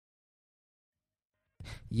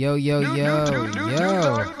Yo.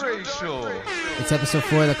 Dark Racial. It's episode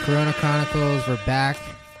 4 of the Corona Chronicles. We're back.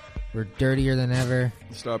 We're dirtier than ever.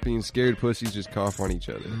 Stop being scared, pussies. Just cough on each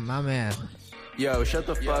other. My man. Yo, shut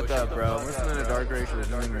the fuck up, bro. I'm listening to Dark Racial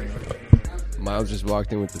Humor. Miles just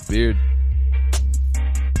walked in with the beard.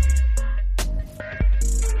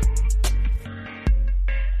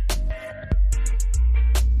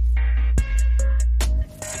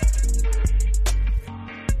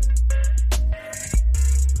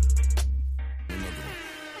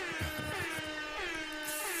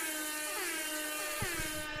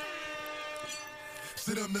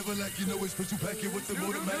 Sit up, never like you know it's special packet with the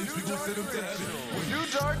automatics. We gon' sit them to heaven. New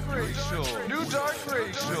Dark Racial. New Dark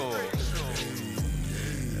Racial.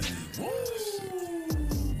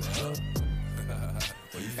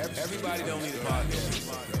 Everybody don't need a podcast.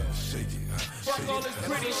 Fuck all this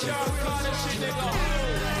pretty shot, call that shit nigga.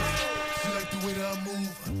 She like the way that I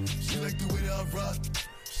move. She like the way that I rock.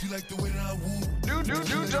 She like the way that I woo. New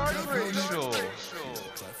Dark Racial.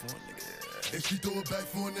 If she throw it back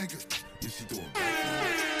for a nigga, yeah, she throw it back for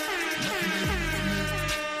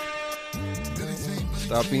a nigga.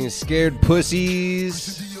 Stop being scared,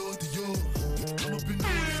 pussies.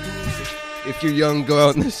 If you're young, go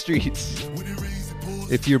out in the streets.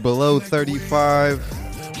 If you're below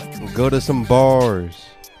 35, go to some bars.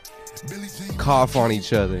 Cough on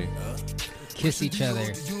each other. Kiss each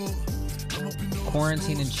other.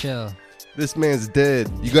 Quarantine and chill. This man's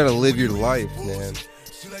dead. You gotta live your life, man.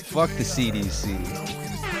 Fuck the CDC.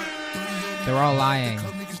 They're all lying.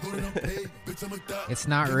 It's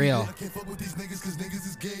not real.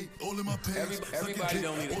 Everybody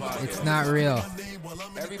don't need a podcast. It's not real.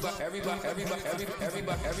 Everybody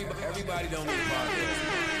don't need a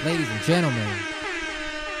podcast. Ladies and gentlemen.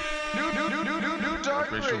 New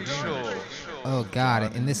Dark Racial. Oh,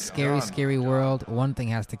 God. In this scary world, one thing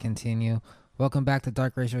has to continue. Welcome back to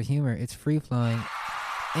Dark Racial Humor. It's free-flowing,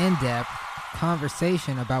 in-depth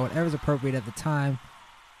conversation about whatever's appropriate at the time.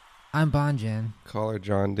 I'm Bonjan. Caller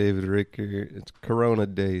John David Ricker. It's Corona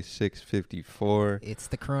Day 654. It's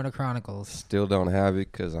the Corona Chronicles. Still don't have it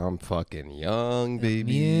because I'm fucking young,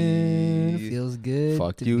 baby. Immune. Feels good.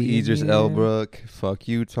 Fuck to you, be Idris here. Elbrook. Fuck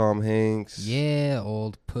you, Tom Hanks. Yeah,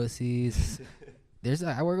 old pussies.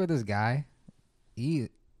 I work with this guy. He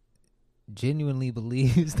genuinely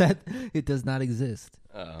believes that it does not exist.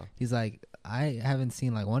 Oh. He's like, I haven't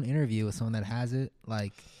seen like one interview with someone that has it.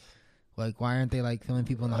 Like why aren't they like filming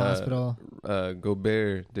people in the hospital?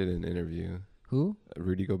 Gobert did an interview. Who?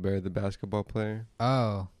 Rudy Gobert, the basketball player.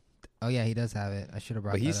 Oh yeah, he does have it. I should have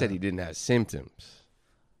brought. But he that said up. he didn't have symptoms.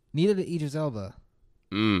 Neither did Idris Elba.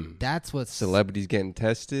 That's what's Celebrities getting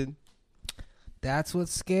tested. That's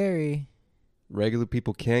what's scary. Regular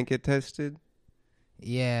people can't get tested.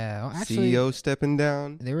 Yeah, well, actually, CEO stepping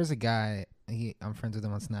down. there was a guy. I'm friends with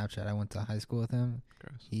him on Snapchat. I went to high school with him.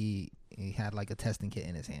 Gross. He had like a testing kit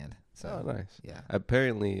in his hand. So Oh, nice. yeah.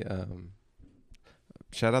 Apparently,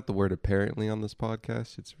 shout out the word apparently on this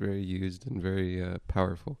podcast. It's very used and very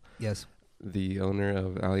powerful. Yes. The owner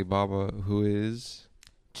of Alibaba, who is...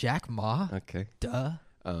 Jack Ma. Okay. Duh.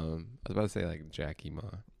 I was about to say like Jackie Ma.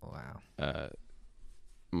 Wow.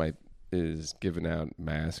 Is giving out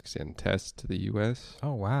masks and tests to the U.S.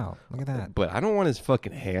 Oh wow. Look at that. But I don't want his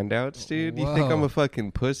fucking handouts, dude. You think I'm Whoa. a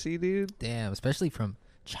fucking pussy, dude? Damn. Especially from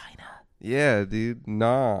China. Yeah, dude.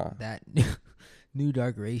 Nah. That new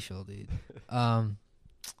dark racial, dude. What's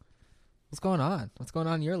going on? What's going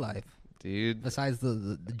on in your life Dude. besides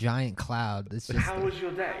the giant cloud? It's just How was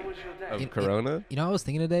your day? Of Corona? You know what I was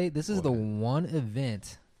thinking today? This is the What? one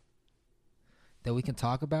event that we can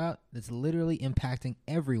talk about that's literally impacting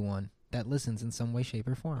everyone that listens in some way, shape,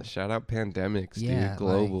 or form. Shout out pandemics, Yeah, dude.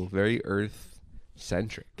 Global. Very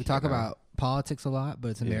Earth-centric. We talk you know? about politics a lot, but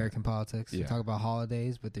it's Yeah. American politics. We Yeah. talk about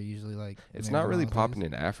holidays, but they're usually like It's American not really holidays. popping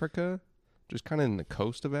in Africa. Just kind of in the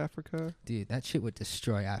coast of Africa. Dude, that shit would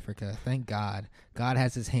destroy Africa. Thank God. God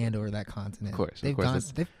has his hand over that continent. Of course. They've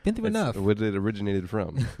That's- they've been through enough. Where it originated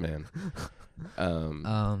from, man.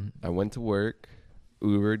 I went to work,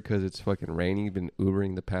 Ubered because it's fucking rainy. Been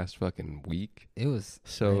Ubering the past fucking week. It was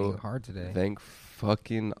So raining hard today. thank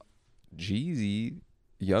fucking Jeezy,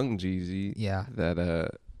 young Jeezy, Yeah. that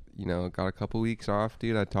got a couple weeks off,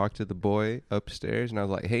 dude. I talked to the boy upstairs and I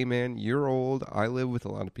was like, hey man, you're old. I live with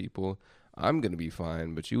a lot of people. I'm gonna be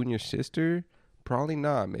fine, but you and your sister, probably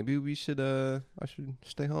not. Maybe we should I should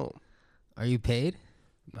stay home. Are you paid?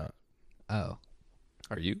 Nah. Oh.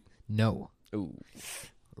 Are you? No. Ooh.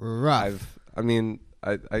 Rough.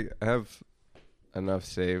 I have enough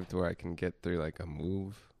saved where I can get through like a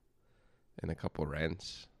move and a couple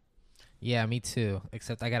rents. Yeah, me too.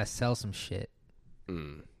 Except I gotta sell some shit.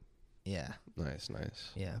 Mm. Yeah. Nice.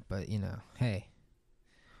 Yeah. But, hey.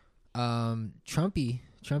 Trumpy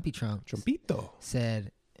Trump Trumpito.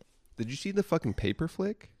 said, Did you see the fucking paper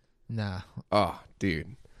flick? nah. Oh,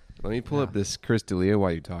 dude. Let me pull No. up this Chris D'Elia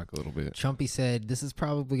while you talk a little bit. Trumpy said, this is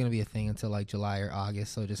probably going to be a thing until like July or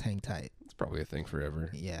August, so just hang tight. It's probably a thing forever.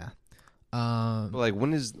 Yeah. But like,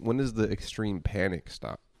 when is the extreme panic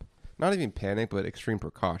stop? Not even panic, but extreme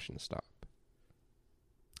precaution stop.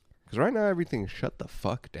 Because right now everything's shut the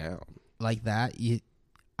fuck down. Like that,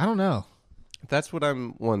 I don't know. That's what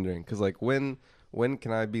I'm wondering. Because like, when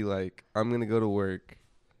can I be like, I'm gonna go to work,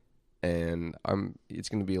 and it's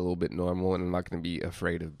gonna be a little bit normal, and I'm not gonna be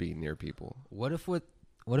afraid of being near people. What if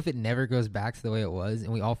it never goes back to the way it was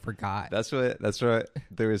and we all forgot? That's right.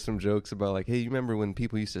 There was some jokes about like, hey, you remember when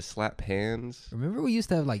people used to slap hands? Remember we used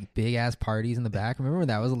to have like big ass parties in the back? Remember when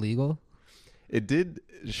that was illegal? It did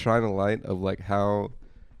shine a light of like how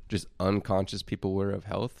just unconscious people were of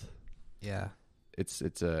health. Yeah.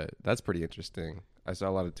 That's pretty interesting. I saw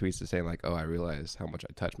a lot of tweets that saying like, oh, I realized how much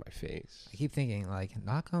I touch my face. I keep thinking like,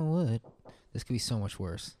 knock on wood, this could be so much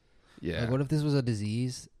worse. Yeah. Like, what if this was a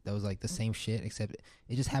disease that was like the same shit, except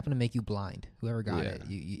it just happened to make you blind? Whoever got it,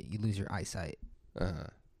 you lose your eyesight.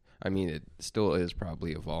 I mean, it still is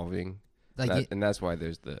probably evolving. Like and that's why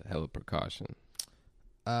there's the hella precaution.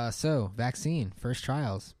 So vaccine first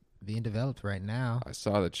trials being developed right now. I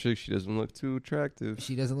saw the chick. She doesn't look too attractive.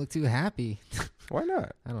 She doesn't look too happy. Why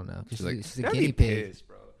not? I don't know. 'Cause she's a "That'd guinea be pig. pissed,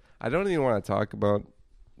 bro." I don't even want to talk about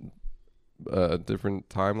different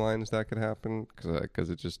timelines that could happen because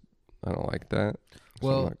it just I don't like that. So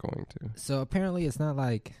Well, I'm not going to. So apparently it's not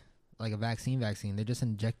like a vaccine. They're just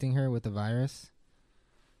injecting her with the virus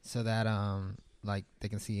so that like they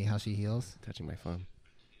can see how she heals. Touching my phone.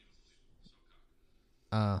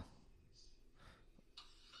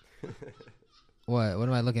 What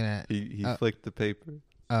am I looking at? He flicked the paper.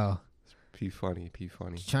 Oh, P funny.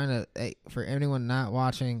 trying to for anyone not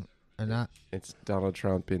watching or not. It's Donald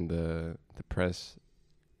Trump in the press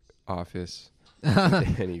office.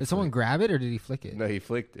 Did someone grab it or did he flick it? No, he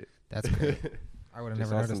flicked it. That's great. I would have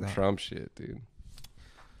Just never on noticed some that. Trump shit, dude.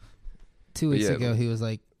 2 weeks yeah, ago, he was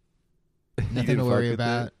like, He nothing didn't to fuck worry with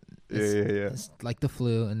about. it? Yeah. It's like the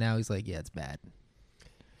flu, and now he's like, yeah, it's bad.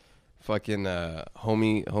 Fucking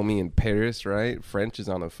homie in Paris, right? French is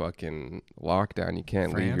on a fucking lockdown. You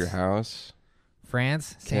can't leave your house.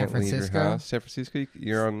 France, San Can't leave your Francisco. house. San Francisco,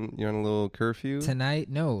 you're on a little curfew Tonight,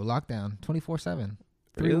 no, lockdown, 24/7.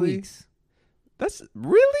 3 Really? weeks. That's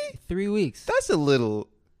really 3 weeks. that's a little.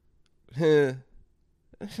 You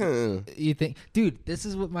think, dude? This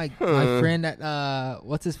is what my friend at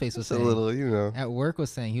what's his face was That's a saying. little, At work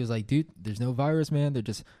was saying. He was like, dude, there's no virus, man. They're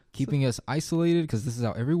just keeping us isolated because this is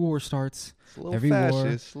how every war starts. It's a little Every war.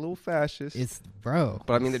 fascist. A little fascist. It's bro.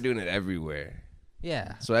 But I mean, they're doing it everywhere,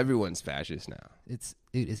 Yeah. so everyone's fascist now. It's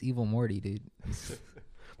evil Morty, dude.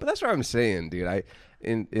 But that's what I'm saying, dude.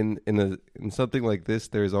 In something like this,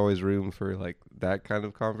 there's always room for like that kind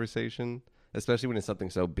of conversation, especially when it's something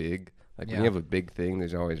so big. Like when you have a big thing,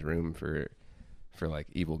 there's always room for like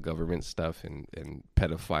evil government stuff and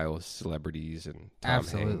pedophile celebrities and Tom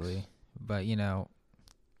Absolutely. Hanks. But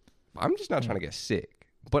I'm just not trying to get sick.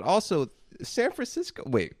 But also, San Francisco.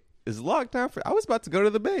 Wait, is lockdown for? I was about to go to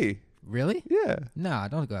the Bay. really? Yeah, No,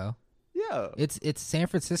 don't go. yeah. It's San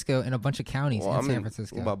Francisco and a bunch of counties in San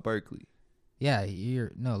Francisco. What about Berkeley? Yeah,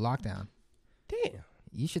 no lockdown. Damn.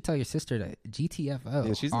 You should tell your sister to GTFO.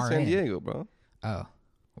 Yeah, she's in RN. San Diego, bro. Oh,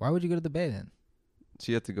 why would you go to the Bay then?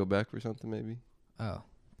 She had to go back for something, maybe. Oh,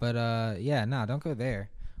 but yeah, no, don't go there,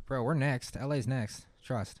 bro. We're next. LA's next.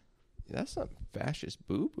 Trust. That's some fascist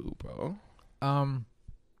boo boo, bro.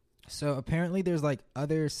 So apparently there's like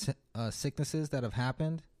other sicknesses that have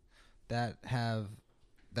happened that have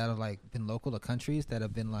like been local to countries that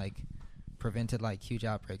have been like prevented like huge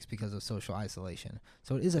outbreaks because of social isolation.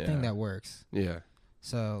 So it is a thing Yeah. that works. Yeah.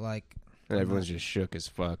 So like, And everyone's just shook as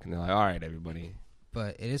fuck, and they're like, "All right, everybody,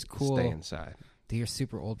 but it is cool stay inside." to hear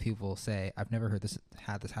super old people say, "I've never had this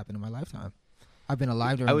happen in my lifetime. I've been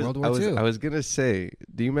alive during World War II." I was gonna say,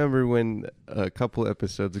 do you remember when a couple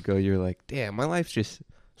episodes ago you were like, "Damn, my life's just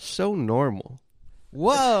so normal,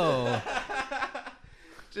 Whoa!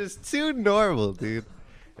 just too normal, dude."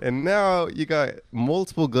 And now you got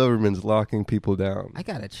multiple governments locking people down. I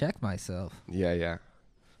gotta check myself. Yeah.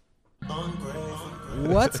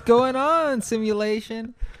 What's going on,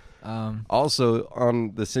 simulation? Also,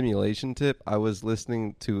 on the simulation tip, I was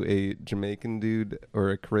listening to a Jamaican dude or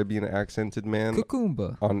a Caribbean accented man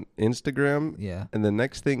Cucumba. on Instagram. Yeah, And the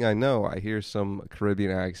next thing I know, I hear some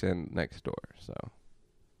Caribbean accent next door. So,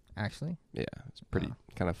 actually. yeah, it's pretty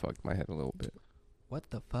kind of fucked my head a little bit. What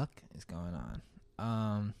the fuck is going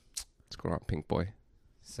on? going on, Pink Boy?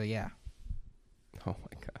 So yeah, Oh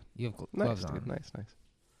my god. you have Nice, gloves on. dude. Nice.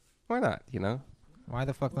 Why not? You know? Why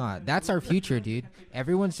the fuck not? That's our future, dude.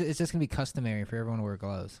 It's just gonna be customary for everyone to wear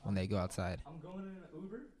gloves when they go outside. I'm going in an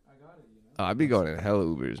Uber. I got it. Oh, I'd be going in hella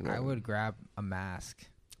Ubers, man. I would grab a mask.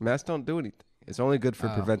 Masks don't do anything. It's only good for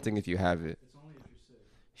Oh. preventing if you have it. It's only if you're sick.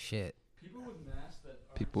 Shit. People with masks that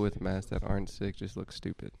are People with masks that aren't sick just look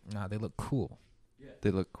stupid. Nah, they look cool.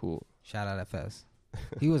 They look cool. Shout out FS.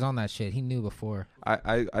 He was on that shit. He knew before.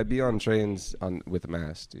 I'd be on trains with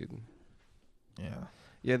masks, dude. Yeah.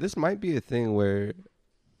 Yeah, this might be a thing where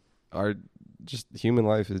our just human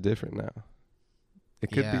life is different now.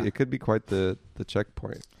 It could be quite the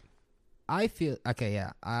checkpoint. I feel okay.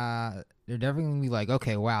 Yeah. They're definitely gonna be like,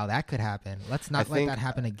 okay, wow, that could happen. Let's not let that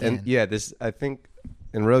happen again. And yeah, I think,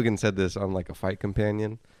 and Rogan said this on like a Fight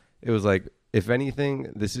Companion. It was like, if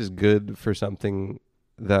anything, this is good for something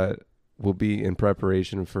that will be in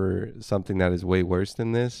preparation for something that is way worse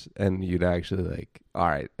than this. And you'd actually like, all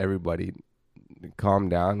right, everybody, calm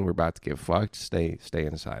down. We're about to get fucked. Stay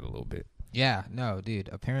inside a little bit. Yeah. No, dude.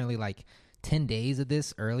 Apparently, like 10 days of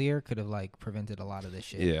this earlier could have like prevented a lot of this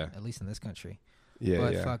shit. Yeah. At least in this country. Yeah,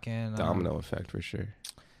 But yeah. fucking Domino effect for sure.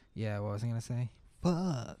 Yeah. What was I gonna say?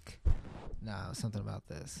 Fuck. Nah, something about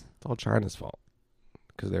this. It's all China's fault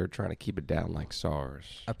because they were trying to keep it down like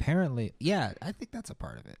SARS. Apparently, yeah. I think that's a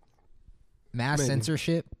part of it. Mass Maybe.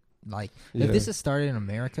 censorship. Like, Yeah. if this had started in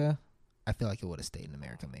America, I feel like it would have stayed in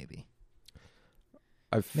America. Maybe.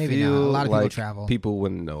 I Maybe feel not. A lot of people like travel. people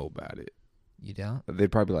wouldn't know about it. You don't?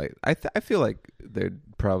 They'd probably like. I feel like they'd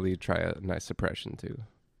probably try a nice suppression too.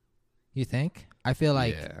 You think? I feel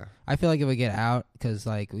like yeah. I feel like it would get out because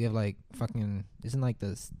like we have like fucking isn't like the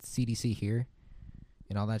CDC here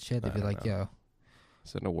and all that shit. They'd I be don't like, know. yo,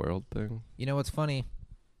 Is it a world thing? you know what's funny?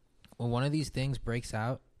 When one of these things breaks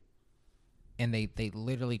out and they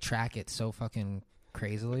literally track it so fucking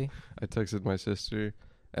crazily. I texted my sister,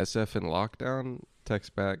 SF in lockdown.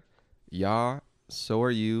 Text back, yeah. So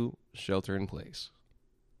are you. Shelter in place.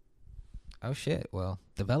 Oh shit! Well,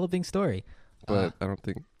 developing story. But I don't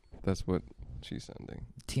think that's what she's sending.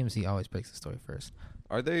 TMZ always breaks the story first.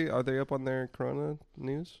 Are they up on their Corona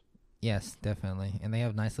news? Yes, definitely, and they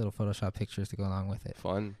have nice little Photoshop pictures to go along with it.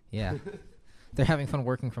 Fun, Yeah, they're having fun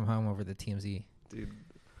working from home over the TMZ. dude.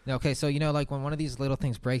 No, okay, so you know, like when one of these little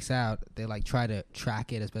things breaks out, they like try to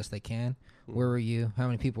track it as best they can. Where were you? How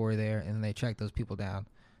many people were there? And then they track those people down,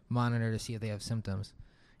 monitor to see if they have symptoms.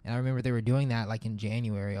 And I remember they were doing that like in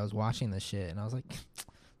January. I was watching this shit, and I was like, they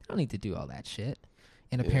don't need to do all that shit.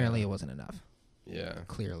 And apparently Yeah. it wasn't enough. Yeah.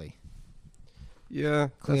 Clearly. Yeah,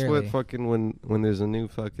 that's Clearly. what fucking when there's a new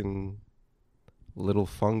fucking little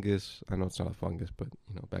fungus. I know it's not a fungus, but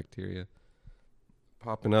you know, bacteria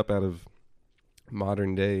popping up out of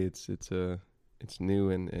modern day. It's new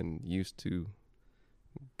and used to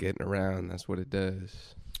getting around. That's what it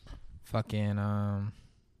does. Fucking,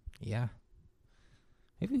 yeah.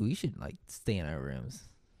 Maybe we should like stay in our rooms.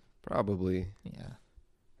 Probably, Yeah,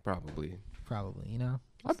 probably. probably, you know?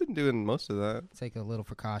 I've been doing most of that. Take a little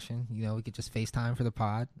precaution. You know, we could just FaceTime for the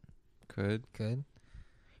pod. Could.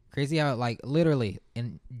 Crazy how, like, literally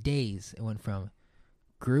in days, it went from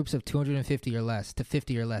groups of 250 or less to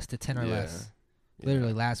 50 or less to 10 or less. Yeah.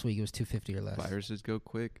 Literally, last week it was 250 or less. Viruses go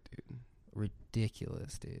quick, dude.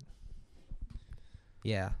 Ridiculous, dude.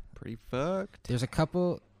 Yeah. Pretty fucked. There's a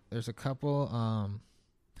couple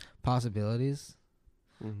possibilities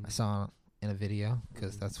Mhm. I saw in a video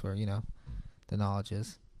because that's where, you know, the knowledge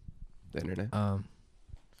is. The internet.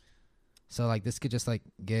 So, like, this could just, like,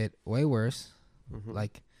 get way worse. Mhm.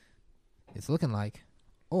 Like, it's looking like.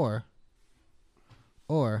 Or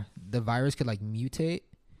the virus could, like, mutate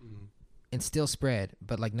Mhm. and still spread,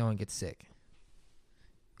 but, like, no one gets sick.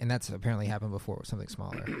 And that's apparently happened before with something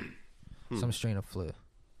smaller. Some strain of flu.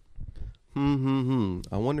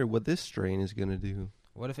 I wonder what this strain is gonna do.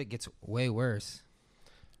 What if it gets way worse?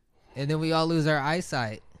 And then we all lose our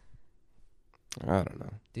eyesight. I don't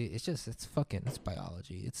know. Dude, it's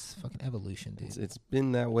biology. It's fucking evolution, dude. It's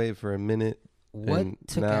been that way for a minute. What and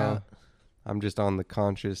took now out I'm just on the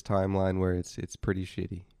conscious timeline where it's pretty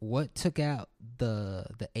shitty.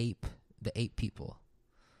 the ape people?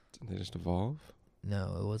 They just evolve.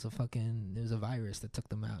 No, it was a virus that took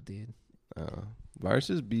them out, dude.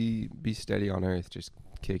 Viruses be steady on Earth, just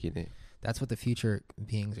kicking it. That's what the future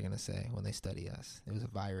beings are gonna say when they study us. It was a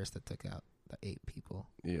virus that took out the ape people.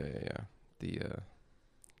 Yeah.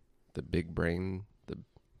 The big brain, the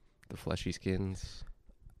fleshy skins.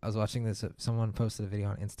 I was watching this. Someone posted a video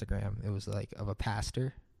on Instagram. It was like of a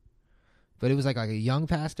pastor, but it was like a young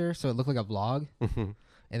pastor, so it looked like a vlog, and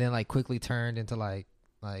then like quickly turned into like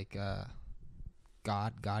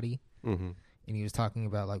Gotti, Mm-hmm. and he was talking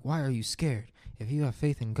about like, why are you scared if you have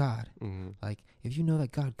faith in God? Mm-hmm. Like, if you know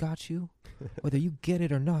that God got you, whether you get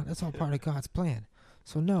it or not, that's all part of God's plan.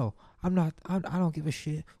 So no, I'm not. I don't give a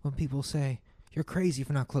shit when people say you're crazy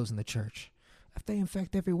for not closing the church. If they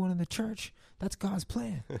infect everyone in the church, that's God's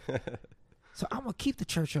plan. So I'm gonna keep the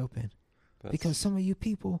church open because some of you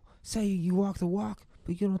people say you walk the walk,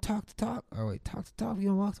 but you don't talk the talk. Or wait, talk the talk, you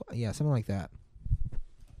don't walk the walk. Yeah, something like that.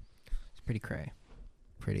 It's pretty cray,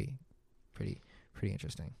 pretty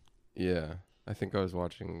interesting. Yeah, I think I was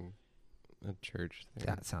watching a church thing.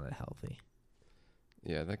 That sounded healthy.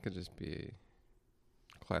 Yeah, that could just be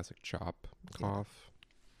classic chop cough.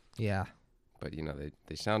 Yeah. But you know,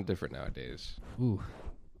 they sound different nowadays. Ooh.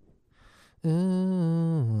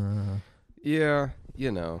 Yeah,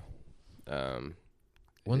 you know.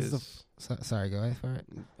 When's sorry, go ahead for it.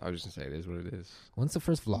 I was just gonna say it is what it is. When's the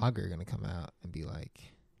first vlogger gonna come out and be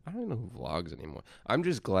like, I don't know who vlogs anymore. I'm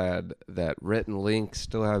just glad that Rhett and Link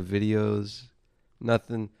still have videos.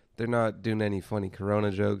 Nothing. They're not doing any funny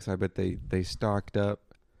Corona jokes. I bet they stocked up,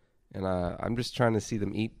 and I'm just trying to see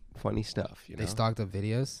them eat funny stuff. You know, they stocked up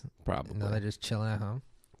videos? probably. Now they're just chilling at home.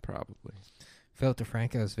 Probably. Philip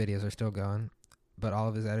DeFranco's videos are still going, but all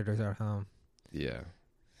of his editors are at home. Yeah.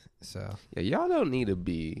 So Yeah, y'all don't need to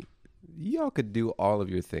be. Y'all could do all of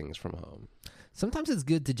your things from home. sometimes it's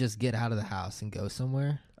good to just get out of the house and go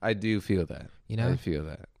somewhere. I do feel that. You know, I feel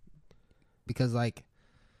that. because like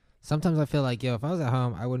sometimes I feel like, yo, if I was at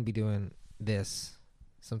home, I wouldn't be doing this.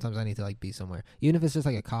 Sometimes I need to like be somewhere, even if it's just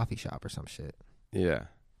like a coffee shop or some shit. Yeah.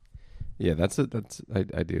 Yeah,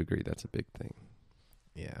 I do agree. That's a big thing.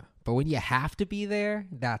 Yeah, but when you have to be there,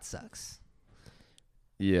 that sucks.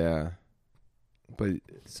 Yeah. But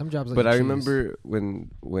Some jobs, like but you I choose. remember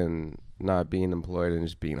when not being employed and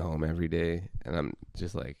just being home every day, and I'm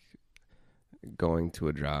just like going to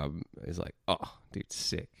a job is like, oh, dude,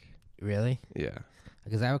 sick. Really, Yeah.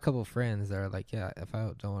 because I have a couple of friends that are like, yeah, if I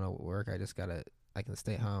don't want to work, I can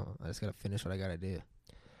stay home. I just gotta finish what I gotta do.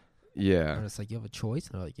 Yeah. And it's like, you have a choice,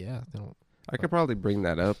 and they're like, yeah, they don't. I could probably bring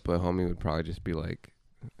that up, but homie would probably just be like,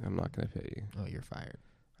 I'm not gonna pay you. Oh, you're fired.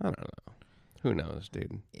 I don't know. Who knows,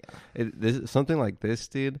 dude? Yeah. Something like this,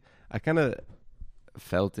 dude. I kind of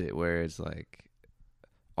felt it where it's like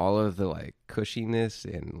all of the like cushiness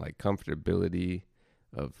and like comfortability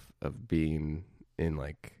of being in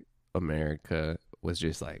like America was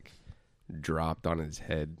just like dropped on his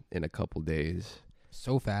head in a couple days.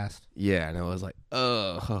 So fast. Yeah, and I was like,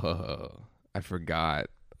 oh, I forgot.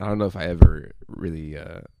 I don't know if I ever really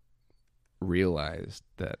realized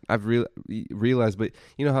that. I've realized, but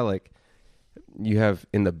you know how like you have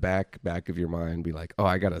in the back of your mind be like, oh,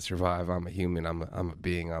 I gotta survive. I'm a human. I'm a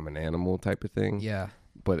being. I'm an animal type of thing. Yeah.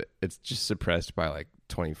 But it's just suppressed by like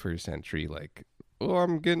 21st century. Like, oh,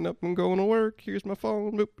 I'm getting up and going to work. Here's my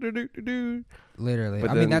phone. Literally. But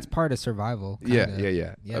I mean, then- that's part of survival. Yeah, kinda.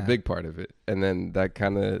 yeah. Yeah. A big part of it. And then that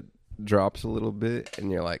kind of drops a little bit,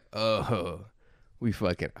 and you're like, oh, we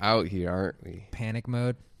fucking out here, aren't we? Panic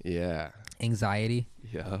mode, Yeah. anxiety.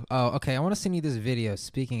 Yeah. Oh, okay. I want to send you this video.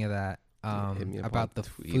 Speaking of that, hit me up about on the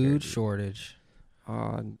Twitter, food dude. shortage.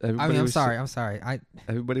 I I mean, I'm sorry.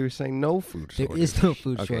 Everybody was saying no food There shortage. is no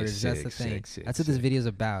food Okay, shortage. That's the sick, thing. sick, That's what this sick. video's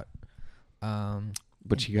about.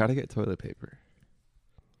 But you gotta get toilet paper.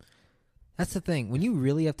 That's the thing. When you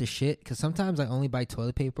really have to shit, because sometimes I only buy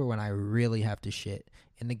toilet paper when I really have to shit.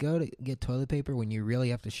 And to go to get toilet paper when you really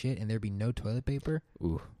have to shit and there be no toilet paper,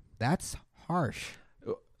 Ooh. that's harsh.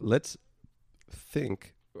 Let's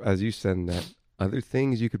think, as you send that, other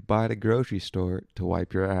things you could buy at a grocery store to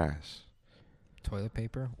wipe your ass. Toilet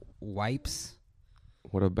paper, wipes.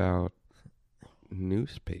 What about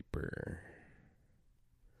newspaper?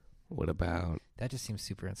 What about That just seems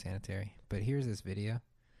super unsanitary. But here's this video.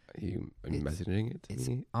 are you It's- messaging it to It's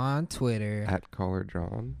me? on Twitter. At Caller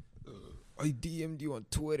John. I DM'd you on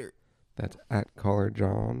Twitter. That's at Caller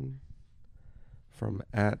John from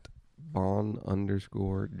at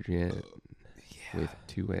Bon_Jen with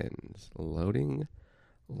 2 N's. Loading.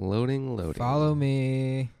 Follow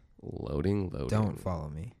me. Loading. Don't follow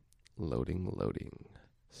me. Loading.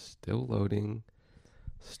 Still loading.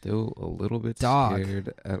 Still a little bit Dog.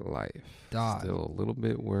 scared at life. Dog. Still a little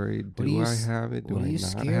bit worried. What are Do you I s- have it? Do what are I you not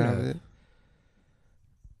scared have of? it?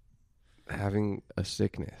 Having a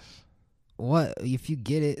sickness. What? If you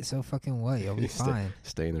get it, so fucking what? You'll be fine.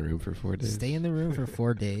 Stay in the room for 4 days. Stay in the room for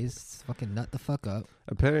 4 days. Fucking nut the fuck up.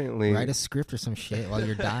 Apparently. Write a script or some shit while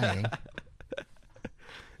you're dying.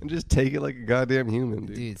 And just take it like a goddamn human,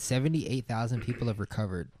 dude. Dude, 78,000 people have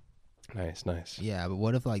recovered. Nice. Yeah, but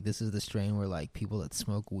what if like this is the strain where like people that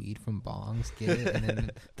smoke weed from bongs get it, and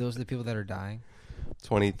then those are the people that are dying?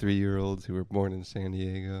 23-year-olds who were born in San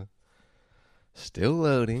Diego. Still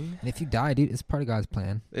loading. And if you die, dude, it's part of God's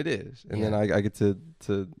plan. It is. And Yeah. then I get to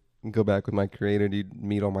go back with my creator to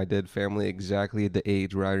meet all my dead family exactly at the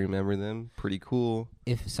age where I remember them. Pretty cool.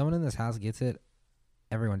 If someone in this house gets it,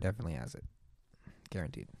 everyone definitely has it.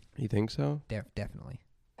 Guaranteed. You think so? Definitely.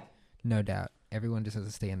 No doubt. Everyone just has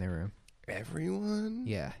to stay in their room. Everyone?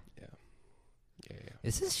 Yeah. Yeah.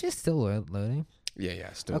 Is this shit still loading?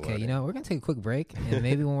 Yeah, still Okay, loading. you know, we're going to take a quick break, and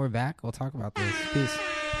maybe when we're back, we'll talk about this. Peace.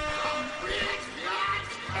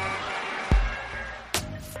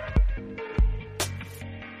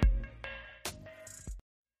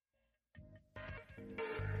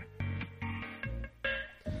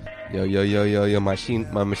 Yo,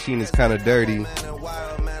 my machine is kind of dirty.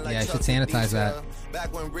 Yeah, I should sanitize that.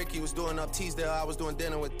 Back when Ricky was doing up Teasdale, I was doing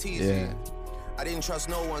dinner with Teasy. Yeah. I didn't trust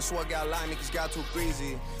no one, swore got line because got too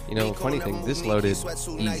greasy. You know, funny thing, this loaded easy, but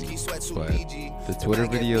the Twitter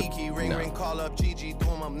video, no.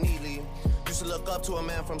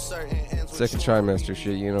 Second trimester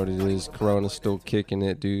shit, you know what it is. Corona's still kicking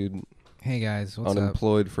it, dude. Hey, guys, what's up?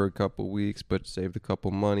 Unemployed for a couple weeks, but saved a couple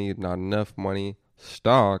money, not enough money.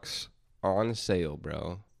 Stocks on sale,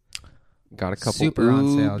 bro. Got a couple Super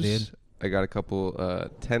on sale, oobs. dude. I got a couple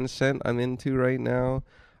 10-cent I'm into right now.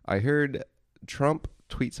 I heard Trump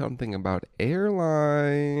tweet something about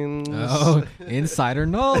airlines. Oh, insider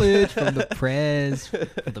knowledge from the prez,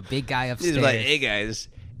 from the big guy upstairs. He's like, hey guys,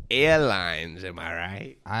 airlines, am I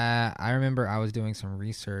right? I remember I was doing some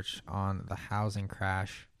research on the housing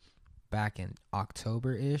crash back in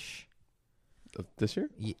October-ish. This year?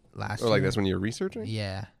 Last Or year. like that's when you were researching?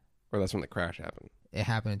 Yeah. Or that's when the crash happened? It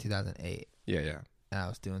happened in 2008. Yeah. And I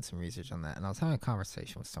was doing some research on that. And I was having a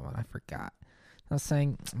conversation with someone. I forgot. I was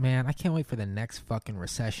saying, man, I can't wait for the next fucking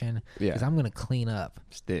recession. Yeah. Because I'm going to clean up.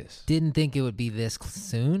 It's this. Didn't think it would be this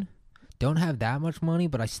soon. Don't have that much money,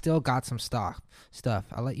 but I still got some stuff.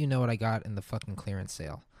 I'll let you know what I got in the fucking clearance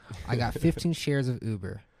sale. I got 15 shares of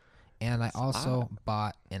Uber. And I also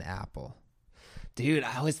bought an Apple. Dude,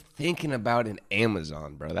 I was thinking about an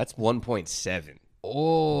Amazon, bro. That's 1.7.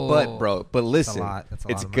 Oh. But listen. That's a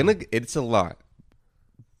lot it's of gonna money. it's a lot.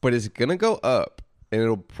 But it's gonna go up and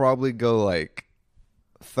it'll probably go like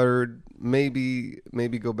third, maybe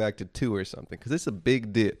go back to 2 or something cuz it's a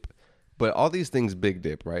big dip. But all these things big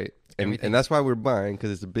dip, right? And that's why we're buying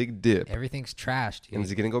cuz it's a big dip. Everything's trashed, dude. And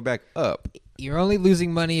it's going to go back up. You're only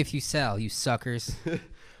losing money if you sell, you suckers.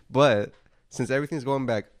 But since everything's going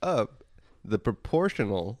back up, the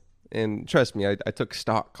proportional, and trust me, I took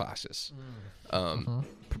stock classes.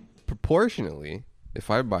 Proportionally, if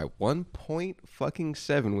I buy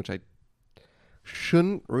 1.7, which I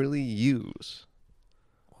shouldn't really use,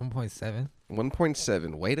 1.7?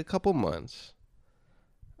 1.7, wait a couple months,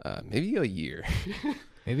 maybe a year.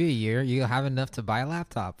 Maybe a year. You'll have enough to buy a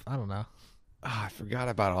laptop. I don't know. I forgot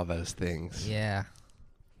about all those things. Yeah.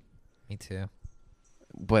 Me too.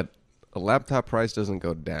 But a laptop price doesn't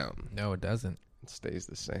go down. No, it doesn't. It stays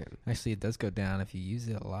the same. Actually, it does go down if you use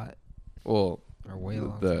it a lot. Well, Or way a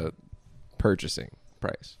long the time. purchasing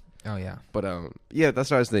price. Oh, yeah. But yeah,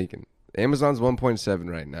 that's what I was thinking. Amazon's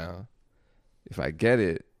 1.7 right now. If I get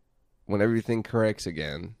it, when everything corrects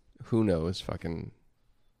again, who knows? Fucking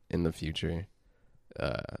in the future,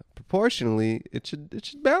 proportionally, it should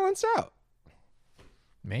balance out.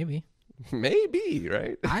 Maybe. Maybe,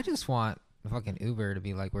 right? I just want fucking Uber to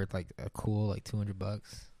be like worth like a cool like $200.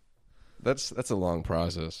 That's a long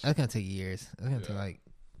process. That's gonna take years. That's gonna take like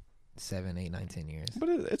 7, 8, 9, 10 years. But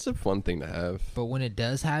it's a fun thing to have. But when it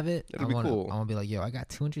does have it, It'll I'm be gonna, cool. I'm gonna be like, yo, I got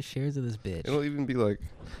 200 shares of this bitch. It'll even be like,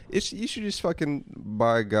 you should just fucking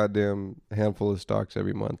buy a goddamn handful of stocks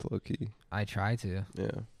every month, low key. I try to.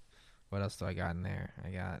 Yeah. What else do I got in there?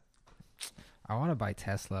 I want to buy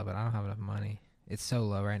Tesla, but I don't have enough money. It's so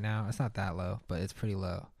low right now. It's not that low, but it's pretty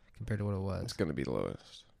low compared to what it was. It's gonna be the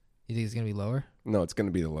lowest. You think it's gonna be lower? No, it's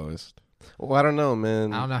gonna be the lowest. Well, I don't know,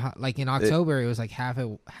 man. I don't know how. Like in October, it was like half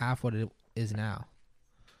what it is now.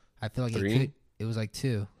 I feel like 3? it was like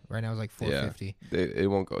 2. Right now, it's like 450. It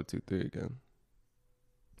won't go 2-3 again.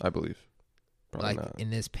 I believe. Probably Like not. in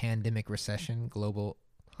this pandemic recession, global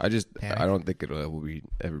I panic. don't think it'll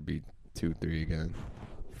ever be 2-3 again.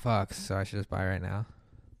 fuck. So I should just buy right now,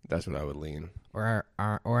 That's what I would lean. or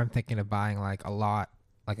I'm thinking of buying like a lot,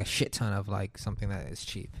 like a shit ton of like something that is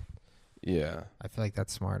cheap. Yeah. I feel like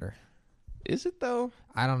that's smarter. Is it though?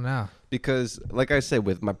 I don't know. Because, like I said,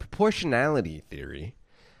 with my proportionality theory,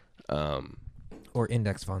 Or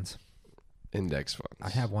index funds. index funds. I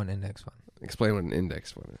have one index fund. Explain what an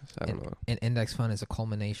index fund is. I don't know. An index fund is a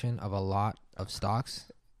culmination of a lot of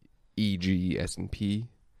stocks. E.g. S&P.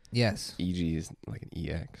 Yes. EG is like an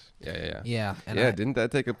EX. Yeah. Yeah. And Yeah, didn't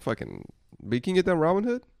that take a fucking... But you can get that on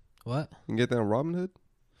Robinhood? What? You can get that on Robinhood?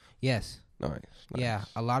 Yes. Nice. Yeah.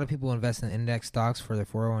 A lot of people invest in index stocks for their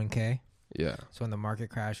 401k. Yeah. So when the market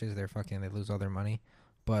crashes, they lose all their money.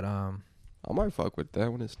 But I might fuck with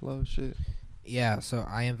that when it's low shit. yeah, so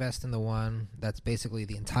I invest in the one that's basically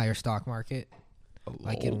the entire stock market,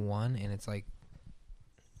 like in one, and it's like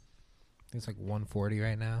 140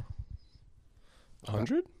 right now.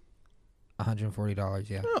 100? $140,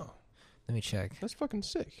 yeah. No. Let me check. That's fucking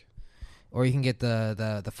sick. Or you can get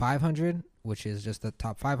the 500, which is just the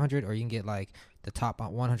top 500, or you can get like the top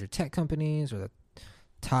 100 tech companies or the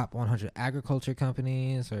top 100 agriculture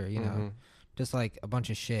companies, or just like a bunch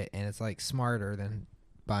of shit, and it's like smarter than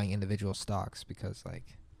buying individual stocks because like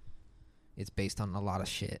it's based on a lot of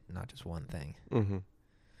shit, not just one thing. Mm-hmm.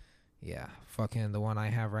 Yeah, fucking the one I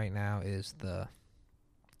have right now is the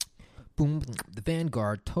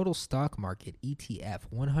Vanguard Total Stock Market ETF,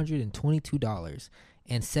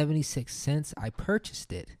 $122.76. I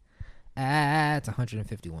purchased it at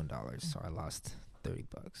 $151, so I lost $30.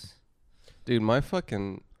 Dude, my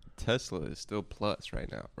fucking Tesla is still plus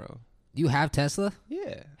right now, bro. You have Tesla?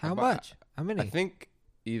 Yeah. How much? How many? I think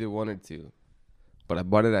either 1 or 2. But I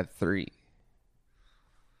bought it at 3.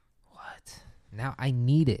 What? Now I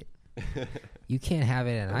need it. You can't have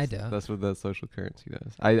it and I don't. That's what that social currency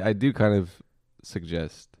does. I do kind of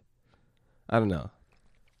suggest. I don't know.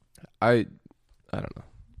 I don't know.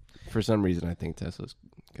 For some reason, I think Tesla's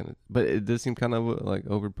gonna. But it does seem kind of like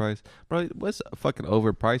overpriced. Bro, what's fucking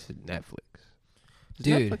overpriced at Netflix? Does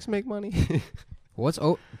Dude. Netflix make money? What's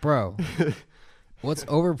overpriced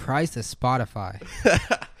is Spotify.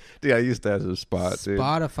 Dude, I used to have some Spot, dude.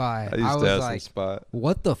 Spotify. I used to was have like, some Spot.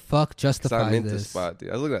 what the fuck justifies I'm into this? Spot, dude.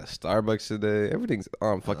 I was looking at Starbucks today. Everything's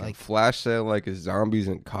on fucking Like- flash sale like it's zombies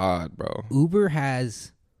and COD, bro. Uber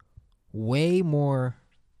has way more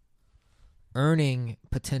earning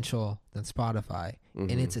potential than Spotify,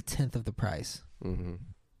 and it's a tenth of the price. Mm-hmm.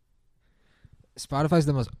 Spotify's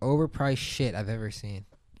the most overpriced shit I've ever seen.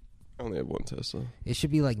 I only have one Tesla. It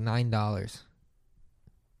should be like $9.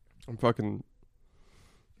 I'm fucking...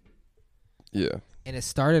 Yeah. And it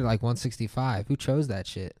started like $165. Who chose that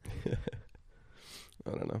shit? I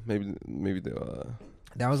don't know. Maybe they'll...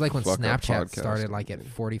 That was like when Fuck our Snapchat podcast started like at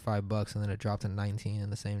company. $45 and then it dropped to 19 in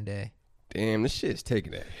the same day. Damn, this shit's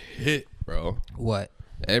taking a hit, bro. What?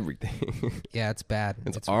 Everything. Yeah, it's bad.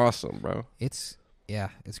 It's awesome, bro. It's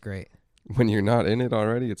great. When you're not in it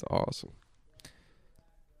already, it's awesome.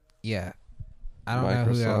 Yeah. I don't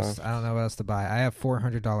know who else. Microsoft. I don't know what else to buy. I have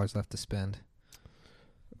 $400 left to spend.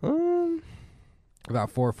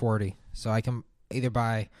 About $440. So I can either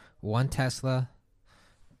buy one Tesla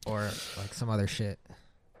or like some other shit.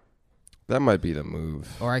 That might be the move.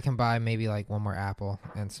 Or I can buy maybe like one more Apple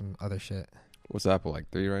and some other shit. What's Apple, like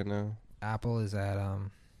 3 right now? Apple is at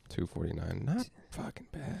 $249. Not fucking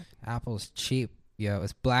bad. Apple's cheap. Yo,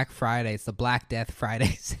 it's Black Friday. It's the Black Death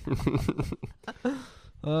Fridays.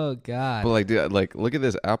 Oh God. But like, dude, like, look at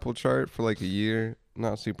this Apple chart for like a year.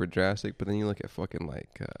 Not super drastic, but then you look at fucking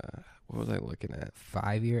like, what was I looking at?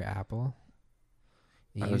 5-year Apple.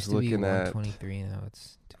 It I used was to be looking at- 123. Now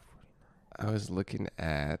it's 249. I was looking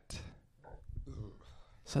at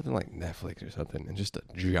something like Netflix or something, and just a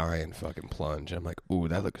giant fucking plunge. I'm like, ooh,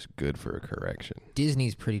 that looks good for a correction.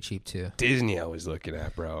 Disney's pretty cheap too. Disney, I was looking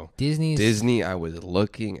at, bro. Disney I was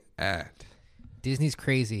looking at. Disney's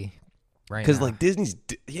crazy right now. Because like Disney's,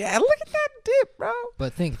 yeah, look at that dip, bro.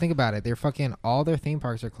 But think about it. They're fucking all their theme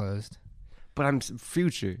parks are closed. But I'm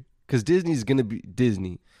future, because Disney's gonna be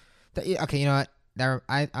Disney. Okay, you know what?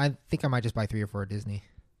 I think I might just buy 3 or 4 Disney.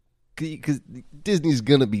 Because Disney's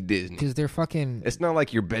gonna be Disney. Because they're fucking. It's not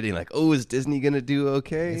like you're betting like, oh, is Disney gonna do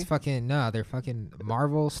okay? It's fucking no. They're fucking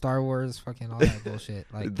Marvel, Star Wars, fucking all that bullshit.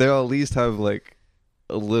 Like They'll at least have like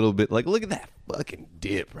a little bit. Like, look at that fucking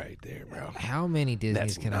dip right there, bro. how many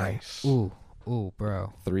Disneys That's can nice. I? Ooh,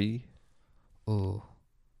 bro. 3. Ooh,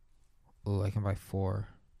 I can buy 4.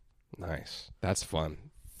 Nice. That's fun.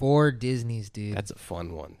 4 Disneys, dude. That's a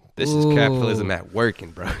fun one. This is capitalism at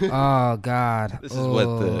working, bro. Oh God. This is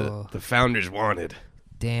what the founders wanted.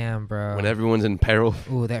 Damn, bro. When everyone's in peril.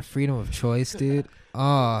 Ooh, that freedom of choice, dude.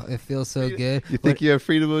 Oh, it feels so good. You think you have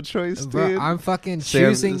freedom of choice, Bro, dude? I'm fucking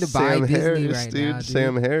choosing to buy Sam Disney Harris, right dude. now, dude.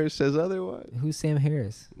 Sam Harris says otherwise. Who's Sam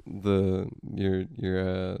Harris? Your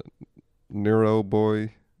neuro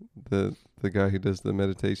boy, the guy who does the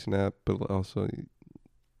meditation app, but also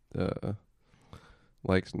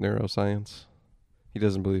likes neuroscience. He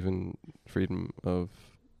doesn't believe in freedom of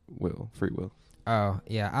free will. Oh,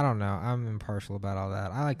 yeah, I don't know. I'm impartial about all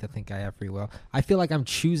that. I like to think I have free will. I feel like I'm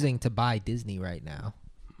choosing to buy Disney right now.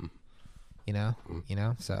 You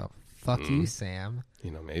know? So fuck you, Sam.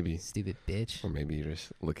 Maybe. Stupid bitch. Or maybe you're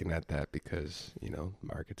just looking at that because,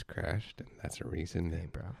 markets crashed and that's a reason. Hey,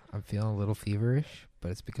 bro. I'm feeling a little feverish,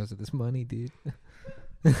 but it's because of this money, dude.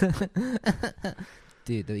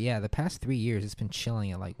 Dude, the past 3 years, it's been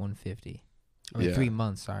chilling at like 150. Or 3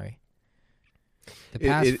 months, sorry. The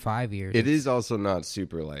past 5 years. It is also not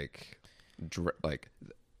super like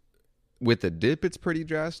with the dip, it's pretty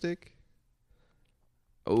drastic.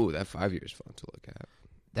 Oh, that 5 years fun to look at.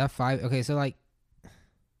 Okay, so like.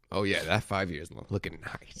 Oh yeah, that 5 years looking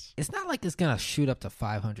nice. It's not like it's gonna shoot up to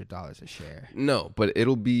 $500 a share. No, but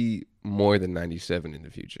it'll be more than 97 in the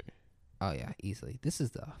future. Oh yeah, easily. This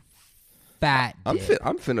is the fat dip.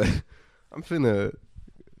 I'm finna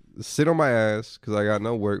sit on my ass because I got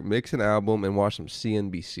no work, mix an album, and watch some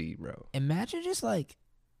CNBC, bro. Imagine just like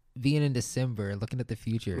being in December, looking at the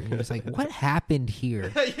future, and you're just like, what happened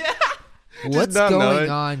here? Yeah. What's going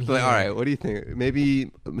on here? Like, all right, what do you think?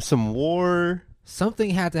 Maybe some war? Something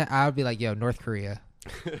had to. I would be like, yo, North Korea.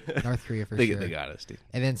 North Korea for sure. They got us, dude.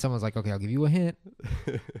 And then someone's like, okay, I'll give you a hint.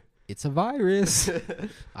 It's a virus.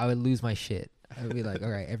 I would lose my shit. I would be like, all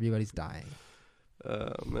right, everybody's dying.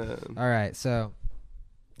 Oh, man. All right, so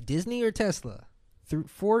Disney or Tesla?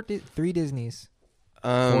 Three Disneys.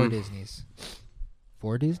 4 Disneys.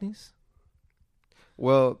 4 Disneys?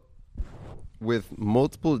 Well, with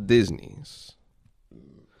multiple Disneys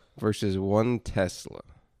versus one Tesla,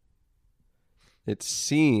 it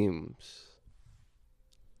seems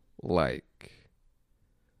like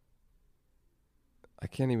I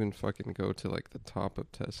can't even fucking go to like the top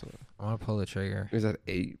of Tesla. I want to pull the trigger. It was at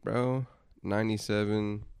 8, bro.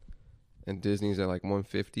 97, and Disney's at like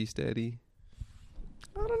 150 steady.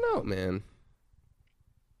 I don't know, man.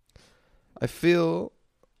 I feel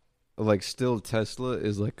like still Tesla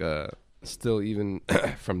is like still even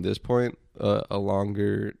from this point a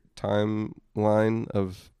longer timeline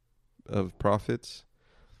of profits.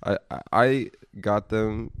 I got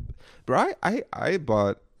them, bro. I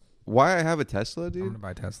bought. Why I have a Tesla, dude? I'm gonna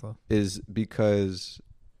buy Tesla. Is because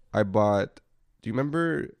I bought. Do you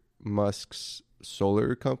remember Musk's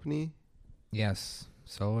solar company? Yes,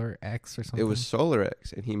 Solar X or something. It was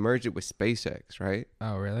SolarX, and he merged it with SpaceX, right?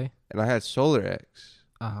 Oh, really? And I had SolarX,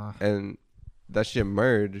 and that shit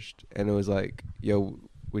merged, and it was like, yo,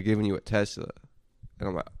 we're giving you a Tesla, and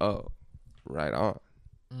I'm like, oh, right on.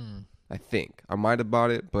 I think I might have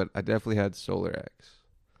bought it, but I definitely had SolarX.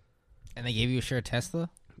 And they gave you a share of Tesla?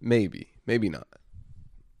 Maybe not.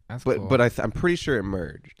 That's cool. But I'm pretty sure it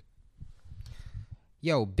merged.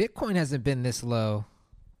 Yo, Bitcoin hasn't been this low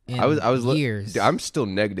in years. I'm still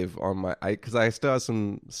negative on my because I still have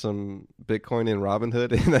some Bitcoin in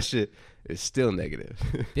Robinhood, and that shit is still negative.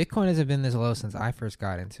 Bitcoin hasn't been this low since I first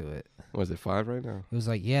got into it. Was it 5 right now? It was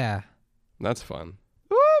like, yeah. That's fun.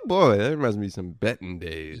 Oh boy, that reminds me of some betting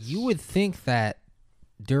days. You would think that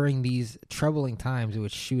during these troubling times it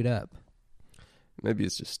would shoot up. Maybe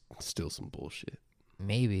it's just still some bullshit.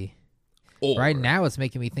 Maybe. Or right now it's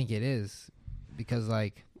making me think it is. Because,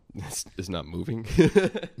 like... It's not moving?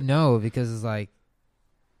 No, because it's like...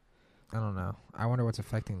 I don't know. I wonder what's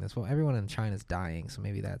affecting this. Well, everyone in China's dying, so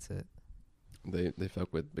maybe that's it. They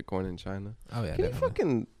fuck with Bitcoin in China? Oh, yeah. Can you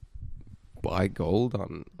fucking buy gold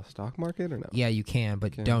on a stock market or no? Yeah, you can,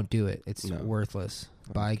 but don't do it. It's worthless.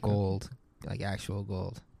 Buy gold, like actual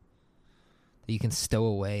gold. That you can stow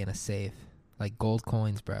away in a safe. Like gold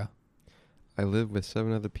coins, bro. I live with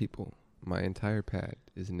 7 other people. My entire pad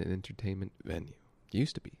is in an entertainment venue.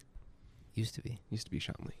 Used to be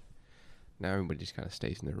Shanley. Now everybody just kind of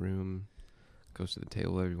stays in their room, goes to the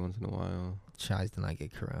table every once in a while. Tries to not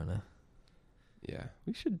get corona. Yeah,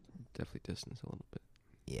 we should definitely distance a little bit.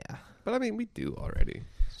 Yeah. But I mean, we do already.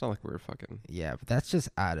 It's not like we're fucking... Yeah, but that's just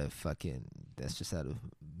out of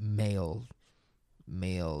male,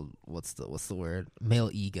 what's the word?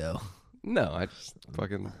 Male ego. No, I just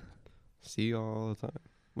fucking see you all the time.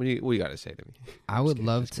 What do you got to say to me? I would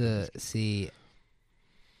love to see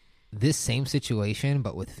this same situation,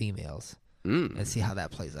 but with females, and see how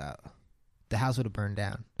that plays out. The house would have burned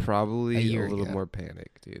down. Probably a little more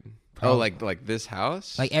panic, dude. Probably. Oh, like this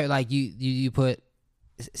house? Like you put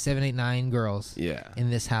 7, 8, 9 girls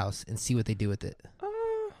in this house and see what they do with it.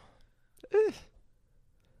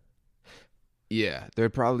 Yeah,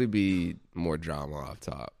 there'd probably be more drama off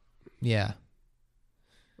top. Yeah.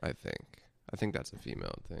 I think that's a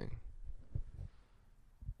female thing.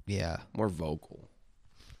 Yeah. More vocal.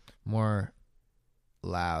 More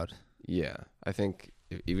loud. Yeah. I think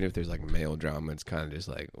even if there's like male drama, it's kind of just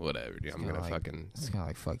like, whatever, dude. I'm going to fucking... It's kind of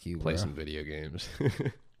like, fuck you, play some video games.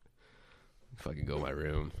 Fucking go to my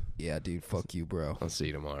room. Yeah, dude. Fuck you, bro. I'll see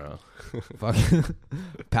you tomorrow. Fuck.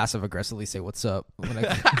 Passive aggressively say what's up.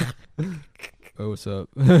 Oh, what's up?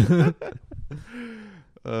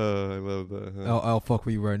 Oh, I love that. Huh? I'll fuck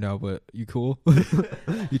with you right now, but you cool?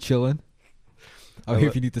 You chilling? I'm here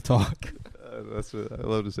if you need to talk. That's what I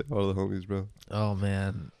love to say. All the homies, bro. Oh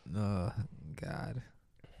man. Oh God.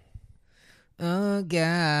 Oh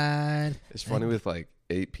God. It's funny with like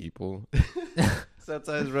 8 people.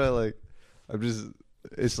 Sometimes, bro, like I'm just.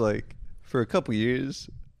 It's like for a couple years,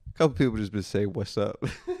 a couple people just been saying what's up,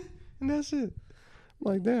 and that's it. I'm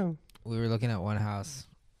like, damn. We were looking at one house,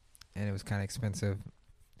 and it was kind of expensive.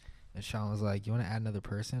 And Sean was like, "You want to add another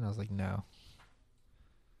person?" I was like, "No."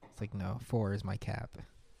 It's like, no. 4 is my cap.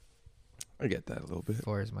 I get that a little bit.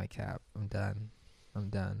 4 is my cap. I'm done.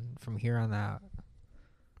 From here on out,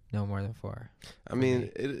 no more than 4. I mean,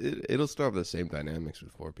 it'll still have the same dynamics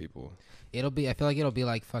with 4 people. I feel like it'll be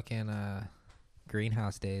like fucking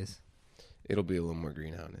greenhouse days. It'll be a little more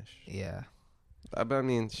greenhouse-ish. Yeah. But I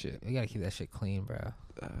mean, shit. We gotta keep that shit clean, bro.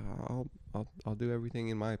 I'll do everything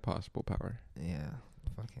in my possible power. Yeah.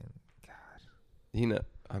 Fucking God. You know,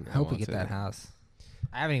 I hope we get that house.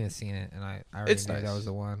 I haven't even seen it, and I already It's knew nice. that was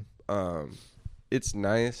the one. It's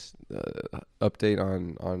nice. Update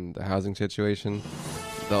on the housing situation.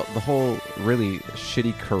 The whole really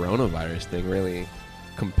shitty coronavirus thing really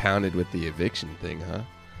compounded with the eviction thing, huh?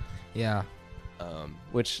 Yeah.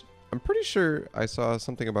 Which I'm pretty sure I saw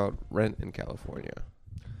something about rent in California.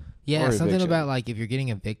 Yeah, Or something eviction. about like if you're getting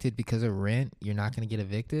evicted because of rent, you're not going to get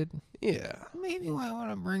evicted. Yeah. Maybe I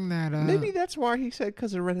want to bring that up. Maybe that's why he said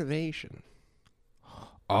because of renovation.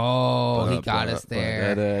 Oh, he got us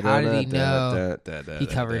there. How did he know? He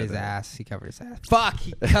covered his ass. Fuck,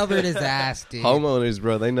 he covered his ass, dude. Homeowners,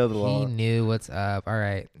 bro, they know the law. He knew what's up. All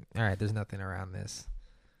right. There's nothing around this.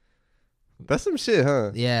 That's some shit,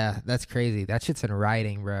 huh? Yeah, that's crazy. That shit's in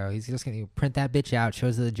writing, bro. He's just gonna print that bitch out,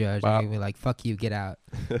 shows to the judge, Wow. and he'll be like, "Fuck you, get out."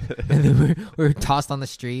 And then we're tossed on the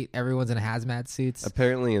street. Everyone's in hazmat suits.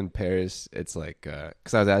 Apparently in Paris, it's like,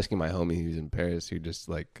 because I was asking my homie who's in Paris who just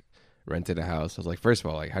like rented a house. I was like, first of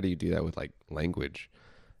all, like, how do you do that with like language?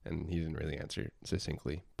 And he didn't really answer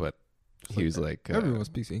succinctly, but he was like, Everyone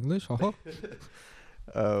speaks English.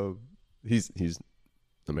 he's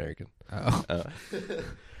American.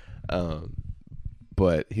 Oh.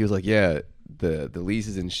 But he was like, yeah, the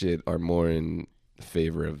leases and shit are more in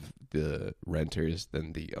favor of the renters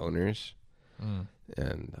than the owners. Mm.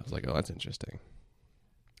 And I was like, oh, that's interesting.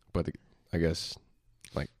 But I guess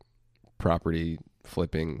like property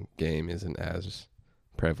flipping game isn't as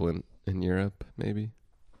prevalent in Europe, maybe.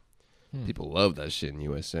 People love that shit in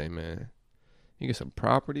USA, man. You get some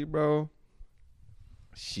property, bro.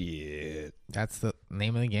 Shit. That's the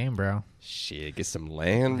name of the game, bro. Shit, get some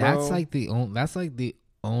land, bro. That's like the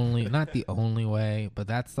only, not the only way, but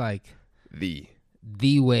that's like the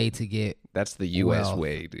way to get. That's the U.S. wealth.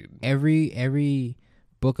 way, dude. Every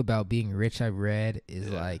book about being rich I've read is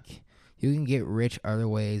like you can get rich other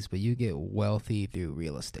ways, but you get wealthy through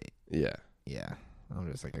real estate. Yeah. Yeah,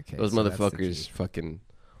 I'm just like, okay. Those so that's the motherfuckers key. fucking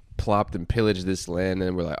plopped and pillaged this land,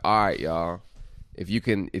 and we're like, all right, y'all. If you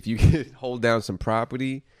can hold down some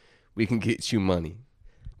property, we can get you money.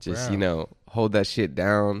 Just, Bro. Hold that shit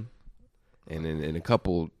down. And in a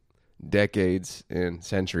couple decades and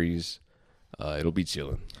centuries, it'll be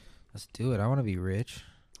chilling. Let's do it. I want to be rich.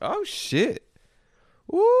 Oh, shit.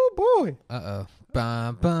 Ooh, boy. Uh-oh.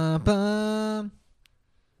 Bum, bum, bum.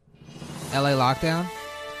 LA lockdown?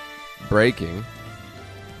 Breaking.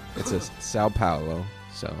 It's a Sao Paulo.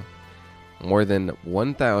 So, more than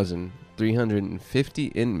 1,350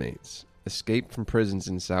 inmates escaped from prisons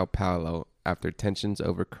in Sao Paulo after tensions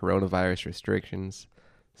over coronavirus restrictions.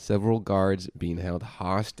 Several guards being held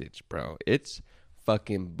hostage, bro. It's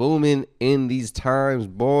fucking booming in these times,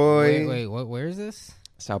 boy. Wait, what? Where is this?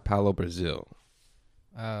 Sao Paulo, Brazil.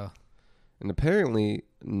 Oh. And apparently,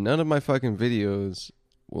 none of my fucking videos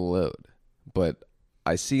will load. But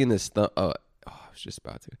I see in this I was just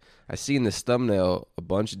about to. I see in this thumbnail a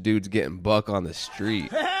bunch of dudes getting buck on the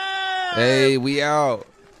street. Hey, we out.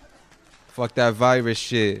 Fuck that virus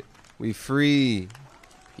shit. We free.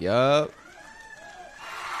 Yup.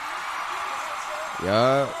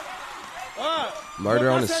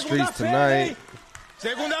 Murder on the streets tonight.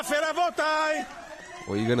 Segunda-feira voltar, hein?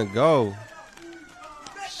 Where you gonna go?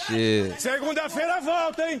 Shit. Segunda-feira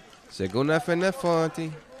volta, hein? Segunda-feira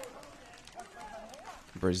fonte.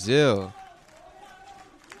 Brazil.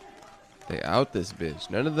 They out this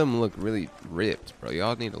bitch. None of them look really ripped, bro.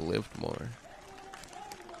 Y'all need to lift more.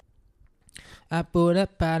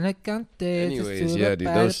 Anyways, yeah, dude,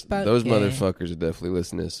 those motherfuckers are definitely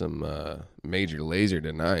listening to some Major Lazer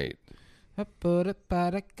tonight. This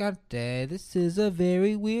is a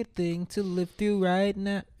very weird thing to live through right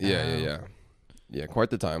now. Yeah, quite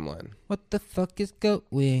the timeline. What the fuck is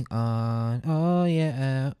going on? Oh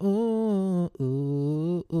yeah, ooh,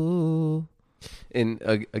 ooh, ooh. And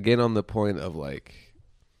again, on the point of like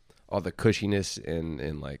all the cushiness